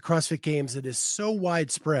event like the CrossFit Games that is so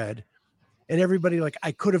widespread and everybody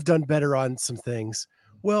I could have done better on some things.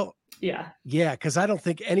 Well, yeah, because I don't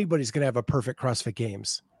think anybody's going to have a perfect CrossFit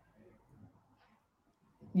Games.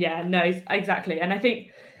 Yeah, no, exactly. And I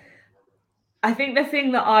think the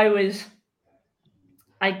thing that I was,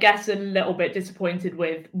 I guess, a little bit disappointed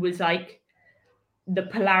with was the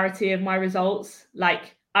polarity of my results.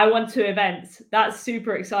 Like, I won 2 events. That's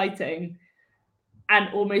super exciting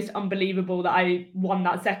and almost unbelievable that I won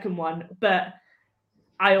that second one. But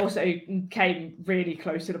I also came really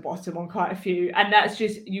close to the bottom on quite a few. And that's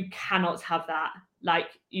just, you cannot have that. Like,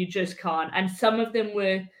 you just can't. And some of them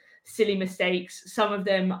were silly mistakes. Some of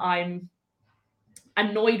them I'm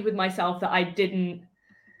annoyed with myself that I didn't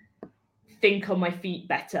think on my feet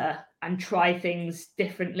better and try things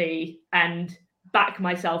differently and back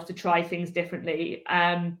myself to try things differently.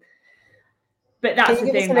 But that's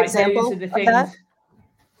the thing. Like, those are the things.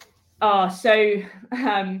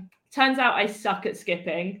 Turns out I suck at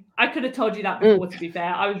skipping. I could have told you that before, to be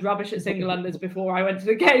fair. I was rubbish at single unders before I went to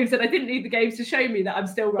the games, and I didn't need the games to show me that I'm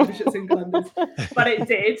still rubbish at single unders, but it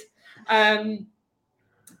did.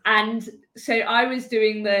 And so I was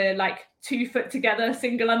doing the like 2 foot together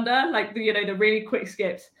single under, like the really quick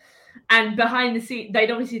skips. And behind the scenes, they'd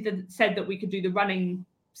obviously said that we could do the running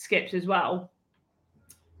skips as well.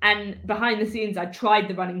 And behind the scenes, I tried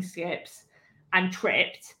the running skips and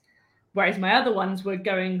tripped, whereas my other ones were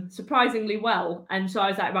going surprisingly well. And so I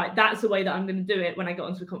was like, right, that's the way that I'm going to do it when I got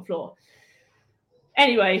onto the comp floor.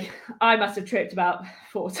 Anyway, I must have tripped about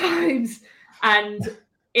 4 times. And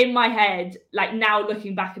in my head, like now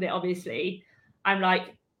looking back at it, obviously, I'm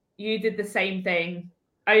like, you did the same thing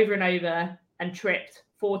over and over and tripped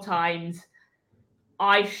 4 times.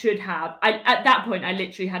 I should have, at that point, I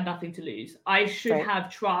literally had nothing to lose. I should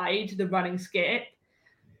have tried the running skip,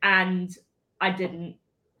 and I didn't.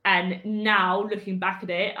 And now looking back at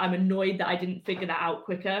it, I'm annoyed that I didn't figure that out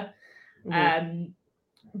quicker.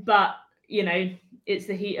 But, it's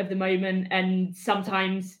the heat of the moment. And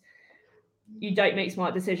sometimes you don't make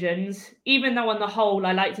smart decisions, even though on the whole,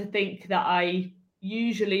 I like to think that I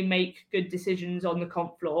usually make good decisions on the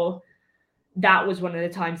comp floor. That was one of the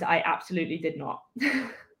times that I absolutely did not.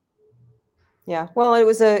 Yeah. Well, it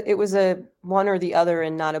was a one or the other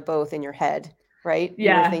and not a both in your head, right?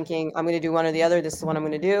 Yeah. You were thinking, I'm going to do one or the other. This is what I'm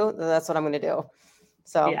going to do. That's what I'm going to do.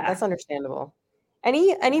 So that's understandable.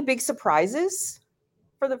 Any big surprises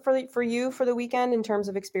for you for the weekend in terms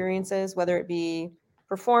of experiences, whether it be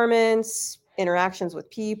performance, interactions with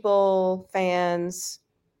people, fans?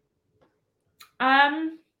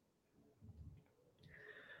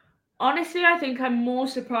 Honestly, I think I'm more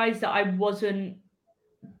surprised that I wasn't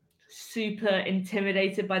super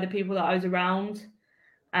intimidated by the people that I was around.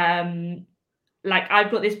 Like, I've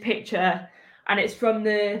got this picture, and it's from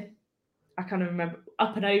I can't remember,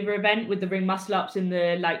 up and over event with the ring muscle ups and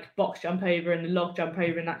the like box jump over and the log jump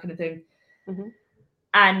over and that kind of thing.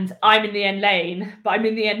 And I'm in the end lane, but I'm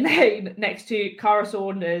in the end lane next to Cara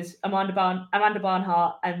Saunders, Amanda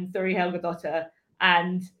Barnhart, and Thuri Helgadottir.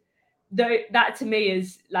 And that to me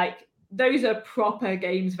is like, those are proper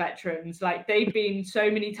games veterans. Like, they've been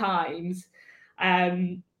so many times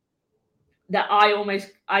that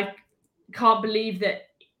I can't believe that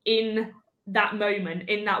in that moment,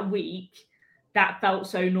 in that week, that felt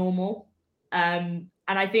so normal. And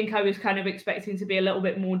I think I was kind of expecting to be a little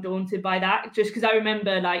bit more daunted by that, just because I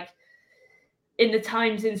remember, like, in the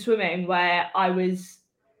times in swimming where I was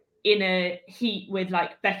in a heat with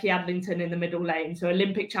like Becky Adlington in the middle lane, so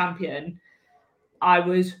Olympic champion, I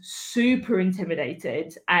was super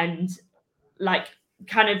intimidated and like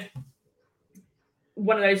kind of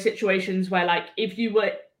one of those situations where, like, if you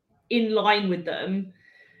were in line with them,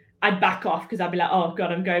 I'd back off because I'd be like, oh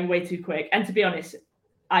God, I'm going way too quick. And to be honest,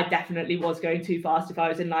 I definitely was going too fast if I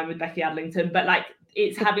was in line with Becky Adlington. But like,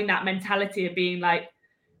 it's having that mentality of being like,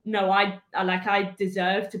 no, I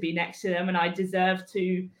deserve to be next to them, and I deserve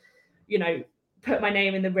to, put my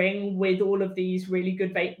name in the ring with all of these really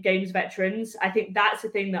good games veterans. I think that's the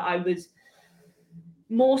thing that I was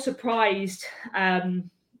more surprised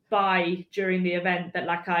by during the event, that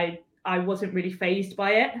like I wasn't really fazed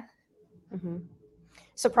by it.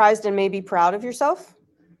 Surprised and maybe proud of yourself?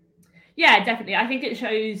 Yeah, definitely. I think it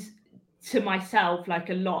shows to myself like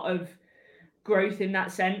a lot of growth in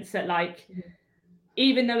that sense, that like,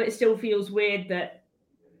 even though it still feels weird that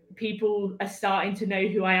people are starting to know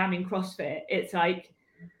who I am in CrossFit, it's like,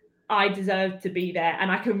 I deserve to be there,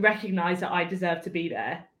 and I can recognize that I deserve to be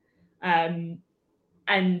there. And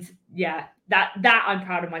yeah, that I'm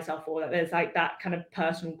proud of myself for, that there's like that kind of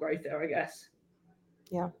personal growth there, I guess.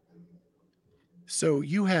 Yeah. So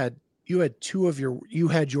you had your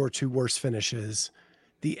 2 worst finishes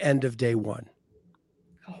the end of day 1.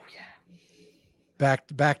 Oh yeah.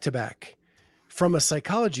 Back to back. From a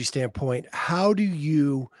psychology standpoint, how do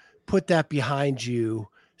you put that behind you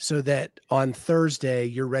so that on Thursday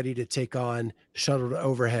you're ready to take on shuttle to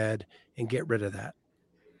overhead and get rid of that?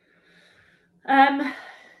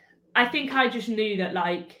 I think I just knew that,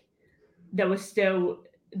 like, there was still,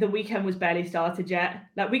 the weekend was barely started yet.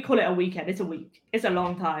 Like, we call it a weekend, it's a week, it's a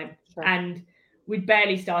long time. Sure. And we'd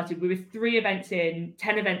barely started. We were 3 events in,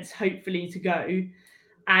 10 events hopefully to go.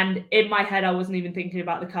 And in my head, I wasn't even thinking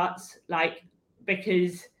about the cuts, like,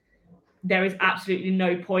 because there is absolutely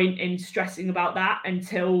no point in stressing about that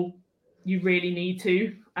until you really need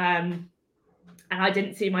to. And I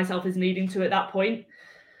didn't see myself as needing to at that point.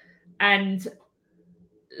 And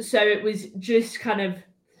so it was just kind of,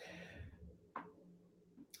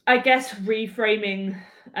 I guess, reframing,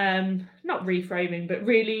 not reframing, but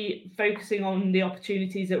really focusing on the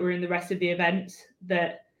opportunities that were in the rest of the events,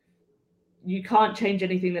 that you can't change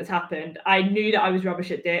anything that's happened. I knew that I was rubbish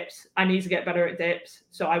at dips. I need to get better at dips.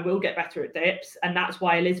 So I will get better at dips. And that's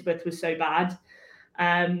why Elizabeth was so bad.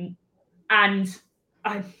 And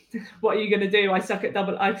what are you going to do? I suck at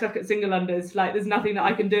single unders. Like, there's nothing that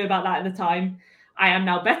I can do about that at the time. I am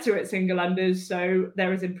now better at single unders, so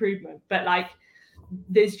there is improvement. But like,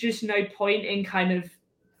 there's just no point in kind of,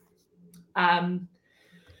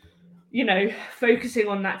 focusing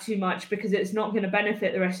on that too much, because it's not going to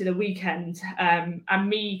benefit the rest of the weekend. And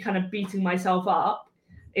me kind of beating myself up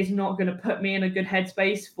is not going to put me in a good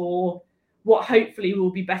headspace for what hopefully will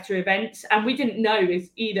be better events. And we didn't know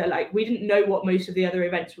either, like, we didn't know what most of the other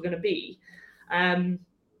events were going to be. And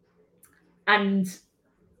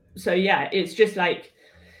so, yeah, it's just like,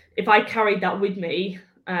 if I carried that with me,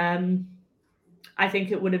 I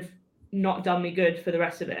think it would have not done me good for the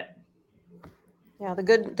rest of it. Yeah, the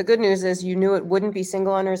good news is you knew it wouldn't be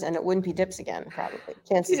single unders and it wouldn't be dips again, probably.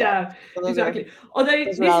 Chances are. Exactly. Although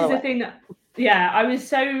this is the thing that, I was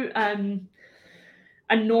so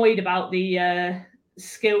annoyed about the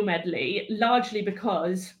skill medley, largely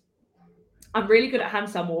because I'm really good at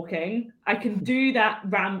handstand walking. I can do that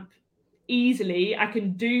ramp easily. I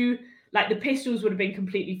can do, like, the pistols would have been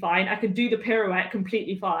completely fine. I could do the pirouette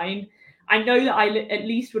completely fine. I know that I at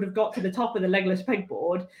least would have got to the top of the legless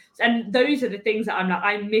pegboard. And those are the things that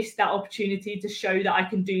I missed that opportunity to show that I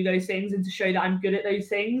can do those things and to show that I'm good at those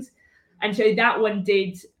things. And so that one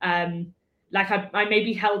did, I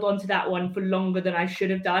maybe held on to that one for longer than I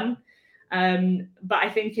should have done. But I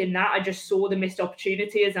think in that, I just saw the missed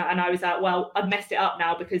opportunities, and I was like, well, I've messed it up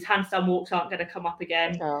now, because handstand walks aren't going to come up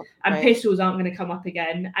again, and pistols aren't going to come up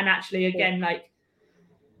again. And actually, again, like,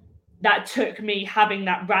 that took me having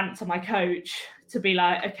that rant to my coach to be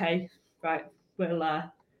like, okay, right, we'll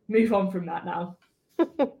move on from that now.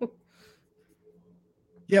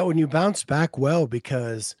 Yeah, when you bounce back well,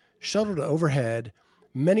 because shuttle to overhead,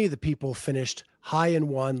 many of the people finished high in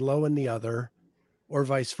one, low in the other, or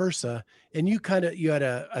vice versa. And you had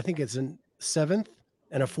I think it's a 7th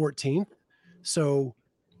and a 14th. So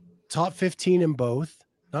top 15 in both,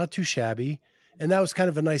 not too shabby. And that was kind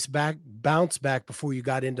of a nice bounce back before you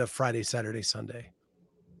got into Friday, Saturday, Sunday.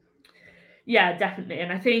 Yeah, definitely.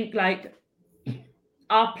 And I think, like,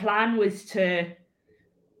 our plan was to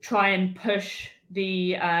try and push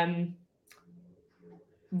the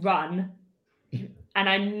run. And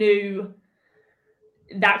I knew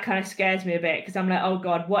that kind of scares me a bit, because I'm like, oh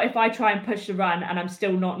God, what if I try and push the run and I'm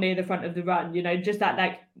still not near the front of the run? Just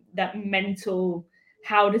that mental,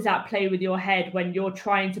 how does that play with your head when you're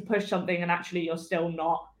trying to push something and actually you're still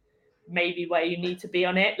not maybe where you need to be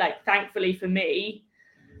on it? Like, thankfully for me,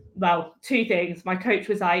 well, 2 things. My coach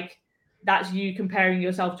was like, that's you comparing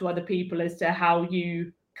yourself to other people as to how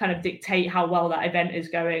you kind of dictate how well that event is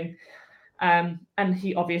going. And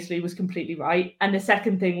he obviously was completely right. And the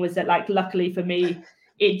second thing was that, like, luckily for me,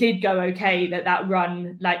 it did go okay, that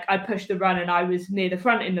run, like, I pushed the run and I was near the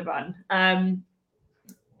front in the run. And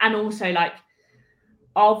also, like,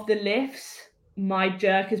 of the lifts, my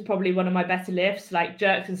jerk is probably one of my better lifts, like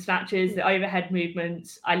jerks and snatches, the overhead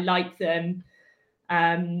movements, I like them.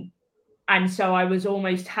 And so I was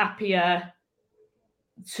almost happier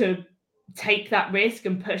to take that risk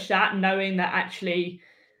and push that, knowing that actually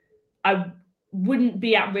I wouldn't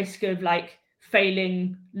be at risk of, like,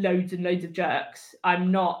 failing loads and loads of jerks.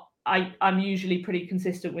 I'm usually pretty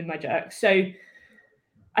consistent with my jerks. So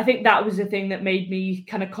I think that was the thing that made me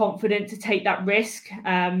kind of confident to take that risk.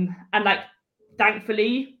 And, like,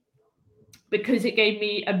 thankfully, because it gave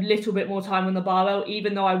me a little bit more time on the barbell,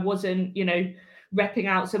 even though I wasn't, repping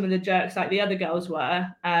out some of the jerks like the other girls were,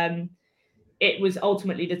 it was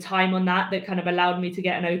ultimately the time on that kind of allowed me to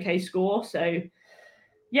get an okay score. So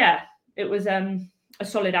yeah, it was a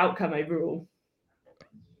solid outcome overall.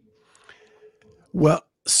 Well,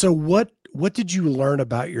 so what did you learn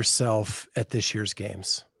about yourself at this year's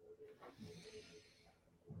games?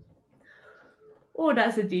 Oh,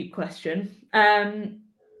 that's a deep question.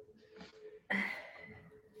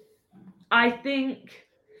 I think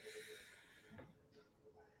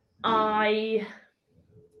I'm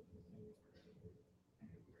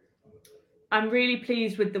really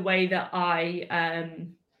pleased with the way that I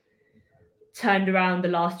turned around the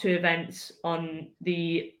last 2 events on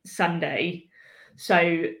the Sunday.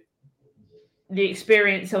 So the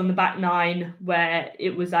experience on the back 9, where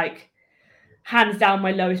it was like hands down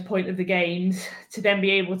my lowest point of the games, to then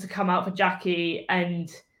be able to come out for Jackie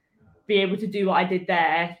and be able to do what I did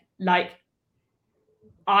there. Like,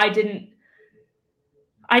 I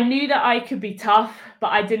knew that I could be tough,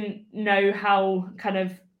 but I didn't know how kind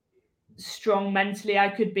of strong mentally I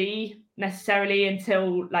could be necessarily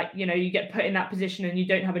until, like, you know, you get put in that position and you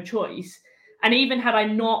don't have a choice. And even had I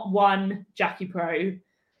not won Jackie Pro,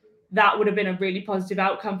 that would have been a really positive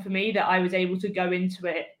outcome for me, that I was able to go into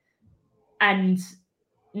it and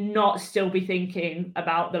not still be thinking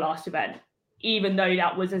about the last event, even though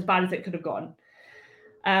that was as bad as it could have gone.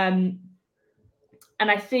 And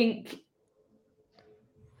I think,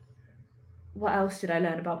 what else did I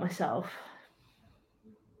learn about myself?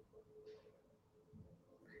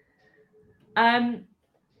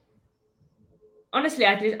 Honestly,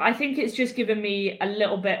 I think it's just given me a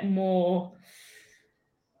little bit more,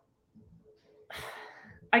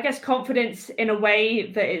 I guess, confidence in a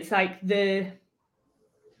way that it's like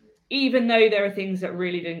even though there are things that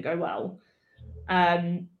really didn't go well,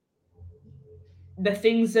 the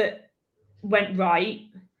things that went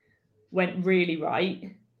really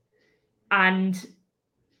right. And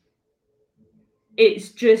it's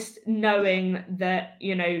just knowing that,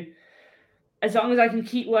 you know, as long as I can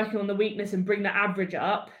keep working on the weakness and bring the average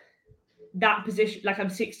up, that position, like I'm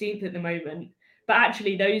 16th at the moment, but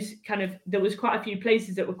actually there was quite a few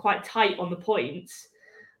places that were quite tight on the points.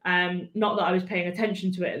 Not that I was paying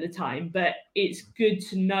attention to it at the time, but it's good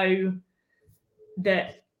to know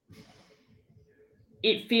that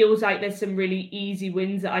it feels like there's some really easy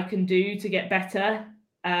wins that I can do to get better.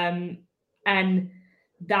 And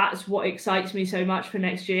that's what excites me so much for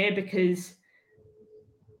next year, because,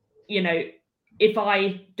 you know, if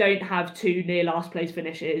I don't have 2 near last place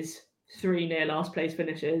finishes, 3 near last place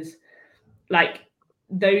finishes, like,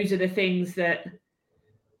 those are the things that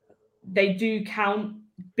they do count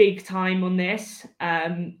big time on this.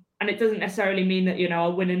 And it doesn't necessarily mean that, you know,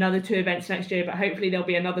 I'll win another 2 events next year, but hopefully there'll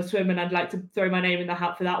be another swim and I'd like to throw my name in the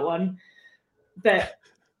hat for that one. But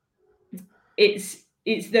it's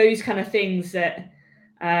those kind of things that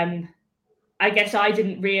I guess I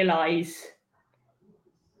didn't realize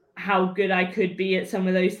how good I could be at some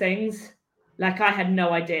of those things. Like, I had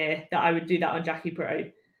no idea that I would do that on Jackie Pro.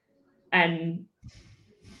 And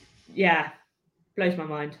yeah, blows my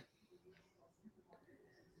mind.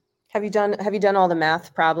 Have you done all the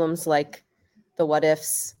math problems, like the what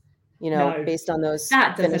ifs, you know, No, based on those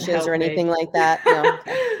that finishes or anything like that? No.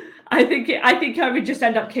 Okay. I think I would just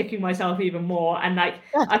end up kicking myself even more, and like,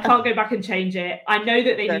 I can't go back and change it. I know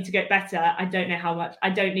that they need to get better. I don't know how much. I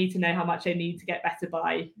don't need to know how much they need to get better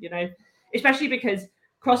by, you know, especially because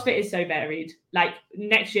CrossFit is so varied. Like,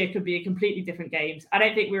 next year could be a completely different games. I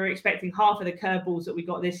don't think we were expecting half of the curveballs that we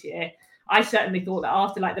got this year. I certainly thought that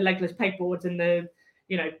after, like, the legless pegboards and the,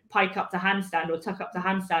 you know, pike up to handstand or tuck up to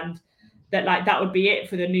handstand, that, like, that would be it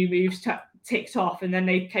for the new moves ticked off. And then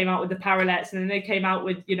they came out with the parallettes, and then they came out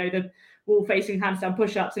with, you know, the wall facing handstand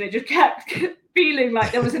push-ups, and it just kept feeling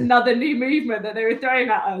like there was another new movement that they were throwing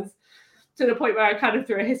at us, to the point where I kind of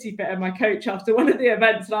threw a hissy fit at my coach after one of the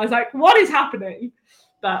events, and I was like, what is happening?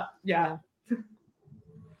 But yeah,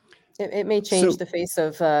 it may change the face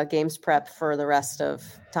of games prep for the rest of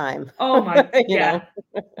time. Oh my yeah.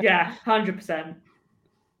 Yeah, 100%.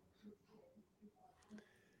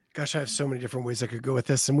 Gosh, I have so many different ways I could go with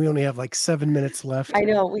this, and we only have like 7 minutes left. I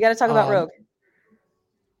know. We got to talk about Rogue.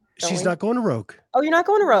 She's not going to Rogue. Oh, you're not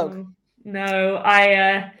going to Rogue? No,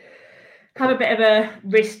 I have a bit of a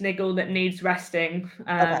wrist niggle that needs resting.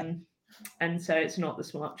 And so it's not the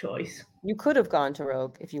smart choice. You could have gone to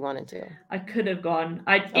Rogue if you wanted to. I could have gone.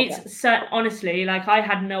 It's set, honestly, like, I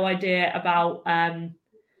had no idea about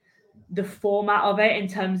the format of it in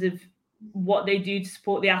terms of what they do to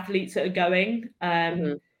support the athletes that are going.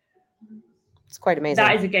 It's quite amazing.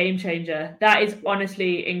 That is a game changer. That is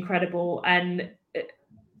honestly incredible. And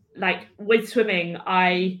like, with swimming,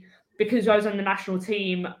 because I was on the national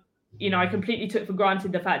team, you know, I completely took for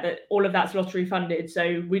granted the fact that all of that's lottery funded.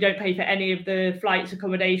 So we don't pay for any of the flights,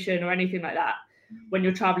 accommodation, or anything like that when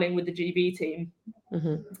you're traveling with the GB team.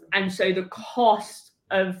 And so the cost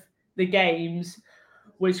of the games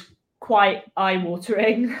was quite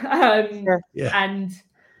eye-watering. And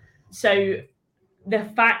so the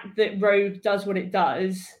fact that Rogue does what it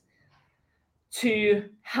does to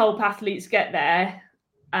help athletes get there,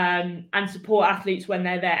 and support athletes when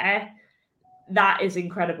they're there, that is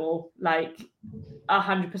incredible. Like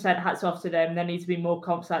 100% hats off to them. There needs to be more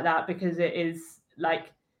comps like that, because it is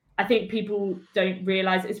like, I think people don't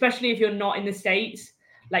realize, especially if you're not in the States,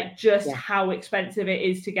 like just how expensive it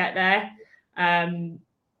is to get there.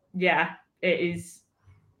 It is.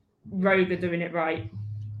 Rogue are doing it right.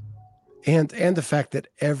 And the fact that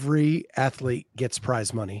every athlete gets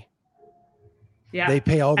prize money. Yeah. They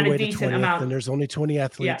pay all the way to 20th, amount. and there's only 20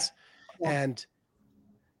 athletes. Yeah.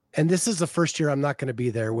 And this is the first year I'm not going to be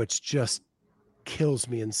there, which just kills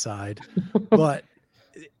me inside. But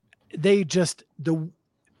they just, the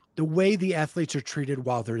way the athletes are treated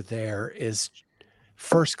while they're there is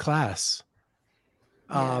first class.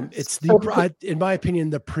 It's in my opinion,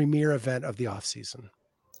 the premier event of the off season.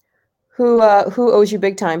 Who owes you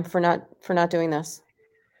big time for not doing this?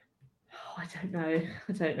 I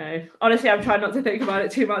don't know. Honestly, I'm trying not to think about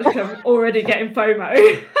it too much because I'm already getting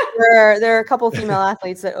FOMO. There are a couple female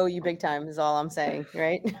athletes that owe you big time, is all I'm saying,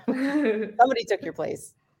 right? Somebody took your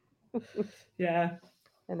place. Yeah.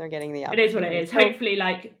 And they're getting the opportunity. It is what it is. Hopefully,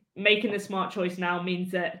 like, making the smart choice now means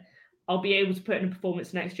that I'll be able to put in a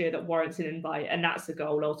performance next year that warrants an invite. And that's the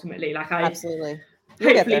goal, ultimately. Like, absolutely.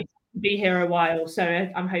 Hopefully be here a while. So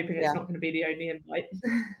I'm hoping it's not going to be the only invite.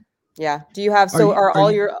 Yeah. Do you have, are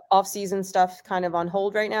all your off-season stuff kind of on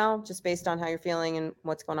hold right now, just based on how you're feeling and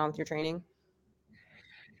what's going on with your training?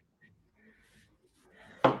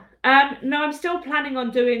 No, I'm still planning on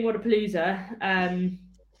doing Wodapalooza.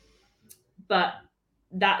 But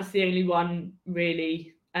that's the only one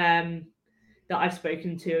really that I've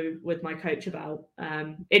spoken to with my coach about.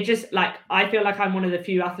 It just, like, I feel like I'm one of the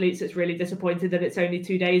few athletes that's really disappointed that it's only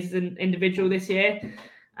 2 days as an individual this year.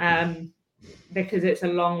 Because it's a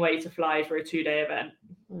long way to fly for a 2-day event.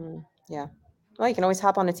 Yeah. Well, you can always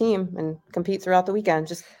hop on a team and compete throughout the weekend.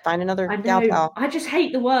 Just find another gal pal. I just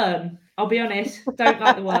hate the worm. I'll be honest. Don't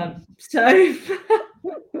like the worm. So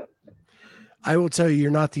I will tell you, you're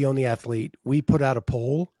not the only athlete. We put out a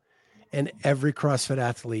poll, and every CrossFit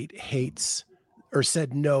athlete hates or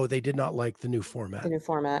said no, they did not like the new format. The new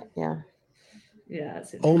format, yeah. Yeah.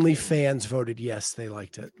 Only fans voted yes, they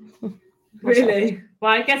liked it. Really?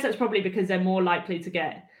 Well, I guess that's probably because they're more likely to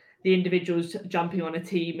get the individuals jumping on a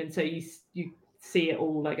team, and so you see it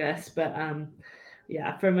all, I guess. But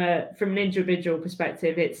from an individual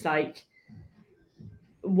perspective, it's like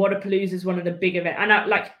Wodapalooza is one of the big events. And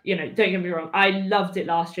don't get me wrong, I loved it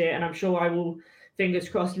last year, and I'm sure I will, fingers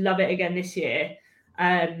crossed, love it again this year.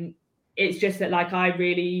 It's just that, like, I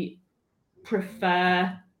really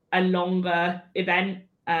prefer a longer event.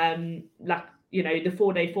 The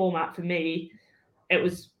 4-day format for me, it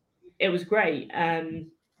was great. And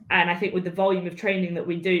I think with the volume of training that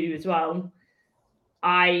we do as well,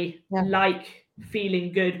 I like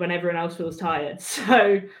feeling good when everyone else feels tired.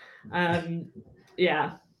 So,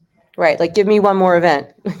 Right. Like, give me one more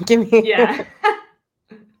event. Give me. Yeah.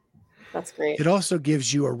 That's great. It also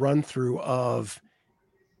gives you a run through of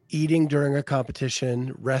eating during a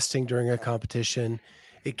competition, resting during a competition.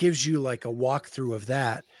 It gives you like a walkthrough of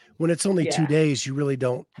that. When it's only 2 days, you really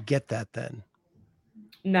don't get that then.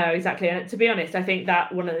 No, exactly. And to be honest, I think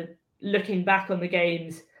that looking back on the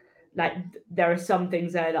games, like, there are some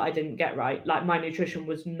things there that I didn't get right. Like, my nutrition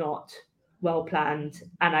was not well planned,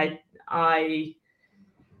 and I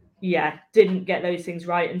didn't get those things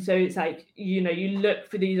right. And so it's like, you look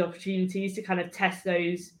for these opportunities to kind of test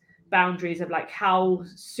those boundaries of, like, how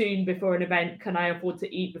soon before an event can I afford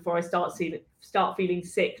to eat before I start feeling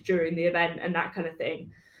sick during the event, and that kind of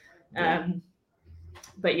thing.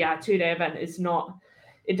 But 2-day event is not,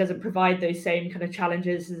 it doesn't provide those same kind of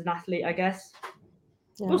challenges as an athlete, I guess.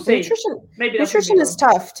 Yeah. We'll see. Nutrition is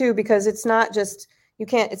tough too, because it's not just,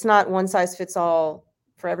 it's not one size fits all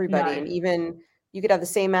for everybody. No. And even you could have the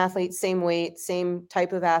same athlete, same weight, same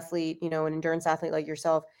type of athlete, an endurance athlete like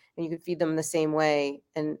yourself, and you could feed them the same way,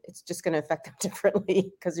 and it's just going to affect them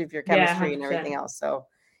differently because of your chemistry and everything else. So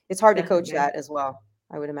it's hard to coach that as well,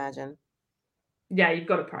 I would imagine. Yeah, you've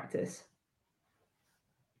got to practice.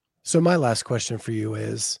 So my last question for you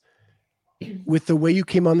is, with the way you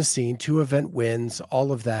came on the scene, 2 event wins,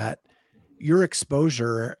 all of that, your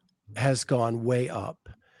exposure has gone way up.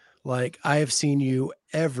 Like, I have seen you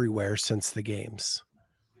everywhere since the games.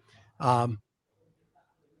 How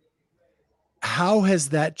has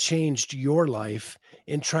that changed your life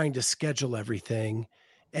in trying to schedule everything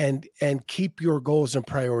and keep your goals and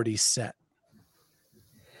priorities set?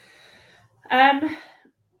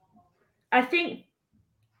 I think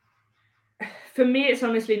for me, it's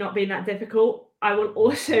honestly not been that difficult. I will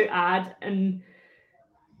also add, and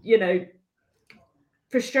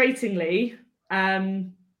frustratingly,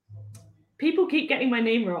 people keep getting my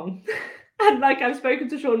name wrong. And like, I've spoken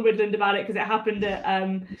to Sean Woodland about it because it happened at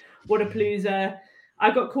Wodapalooza.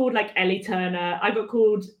 I got called like Ellie Turner. I got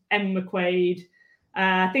called Emma McQuaid.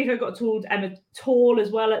 I think I got called Emma Tall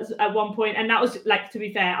as well at one point. And that was like, to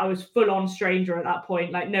be fair, I was full on stranger at that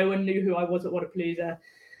point. Like, no one knew who I was at Wodapalooza.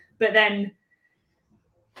 But then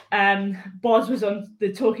Boz was on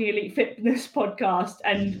the Talking Elite Fitness podcast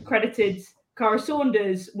and credited Cara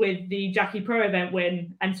Saunders with the Jackie Pro event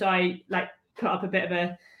win. And so I like put up a bit of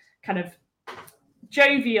a kind of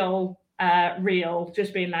jovial reel,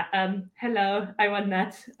 just being like, hello, I won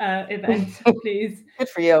that event, please. Good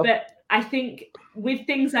for you. But I think with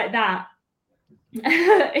things like that,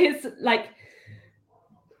 it's like,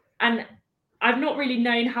 and I've not really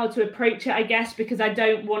known how to approach it, I guess, because I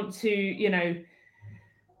don't want to, you know,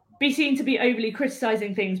 be seen to be overly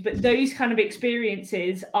criticizing things, but those kind of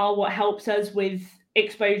experiences are what helps us with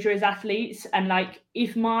exposure as athletes. And like,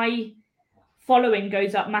 if my following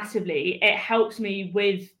goes up massively, it helps me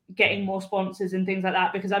with getting more sponsors and things like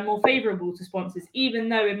that, because I'm more favorable to sponsors, even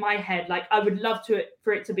though in my head, like, I would love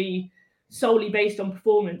for it to be solely based on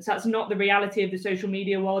performance. That's not the reality of the social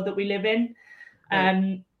media world that we live in.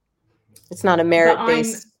 It's not a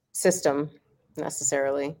merit-based system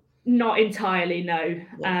necessarily. Not entirely, no.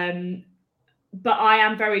 Yeah. But I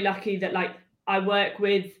am very lucky that like I work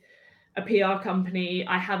with a PR company,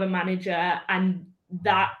 I have a manager, and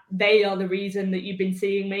that they are the reason that you've been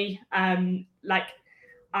seeing me. Like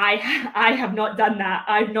I have not done that.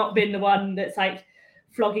 I've not been the one that's like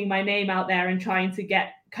flogging my name out there and trying to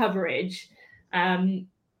get coverage. So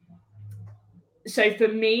for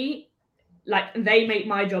me, like, they make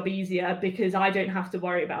my job easier because I don't have to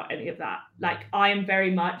worry about any of that. Like, I am very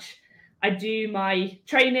much, I do my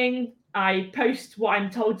training, I post what I'm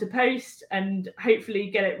told to post and hopefully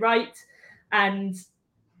get it right. And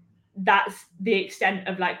that's the extent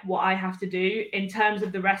of like what I have to do. In terms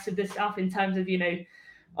of the rest of the stuff, in terms of, you know,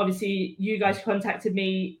 obviously you guys contacted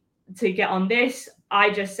me to get on this. I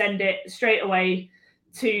just send it straight away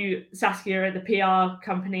to Saskia at the PR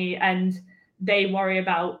company, and they worry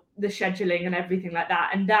about the scheduling and everything like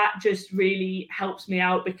that. And that just really helps me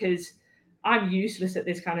out because I'm useless at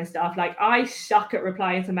this kind of stuff. Like, I suck at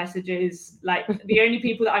replying to messages. Like, the only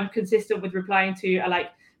people that I'm consistent with replying to are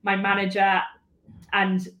like my manager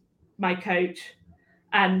and my coach,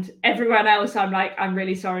 and everyone else I'm like, I'm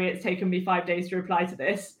really sorry, it's taken me 5 days to reply to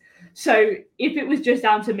this. So if it was just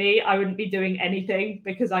down to me, I wouldn't be doing anything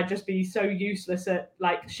because I'd just be so useless at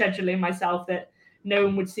like scheduling myself that no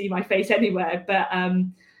one would see my face anywhere. But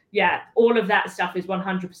yeah, all of that stuff is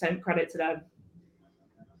 100% credit to them.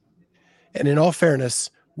 And in all fairness,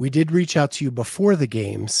 we did reach out to you before the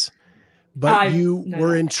games, but you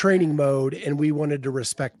were in training mode and we wanted to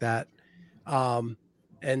respect that.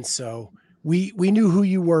 And so we knew who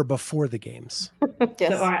you were before the games.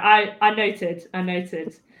 Yes. So, all right, I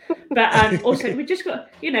noted. But also, we just got,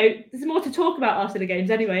 you know, there's more to talk about after the games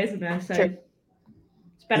anyway, isn't there? So True.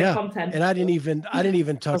 It's better content. And I didn't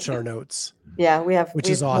even touch our notes. Yeah, we have, which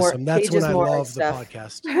is awesome. That's when I love the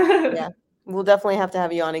podcast. Yeah, we'll definitely have to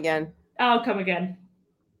have you on again. I'll come again.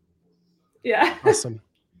 Yeah. Awesome.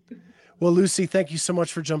 Well, Lucy, thank you so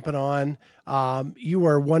much for jumping on. You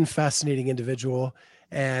are one fascinating individual,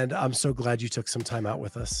 and I'm so glad you took some time out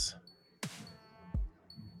with us.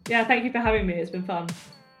 Yeah, thank you for having me. It's been fun.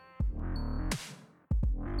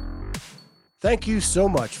 Thank you so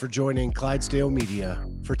much for joining Clydesdale Media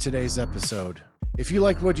for today's episode. If you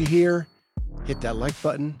like what you hear, hit that like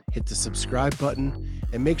button, hit the subscribe button,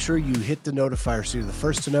 and make sure you hit the notifier so you're the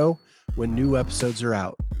first to know when new episodes are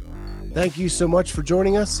out. Thank you so much for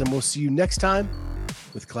joining us, and we'll see you next time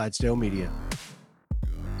with Clydesdale Media.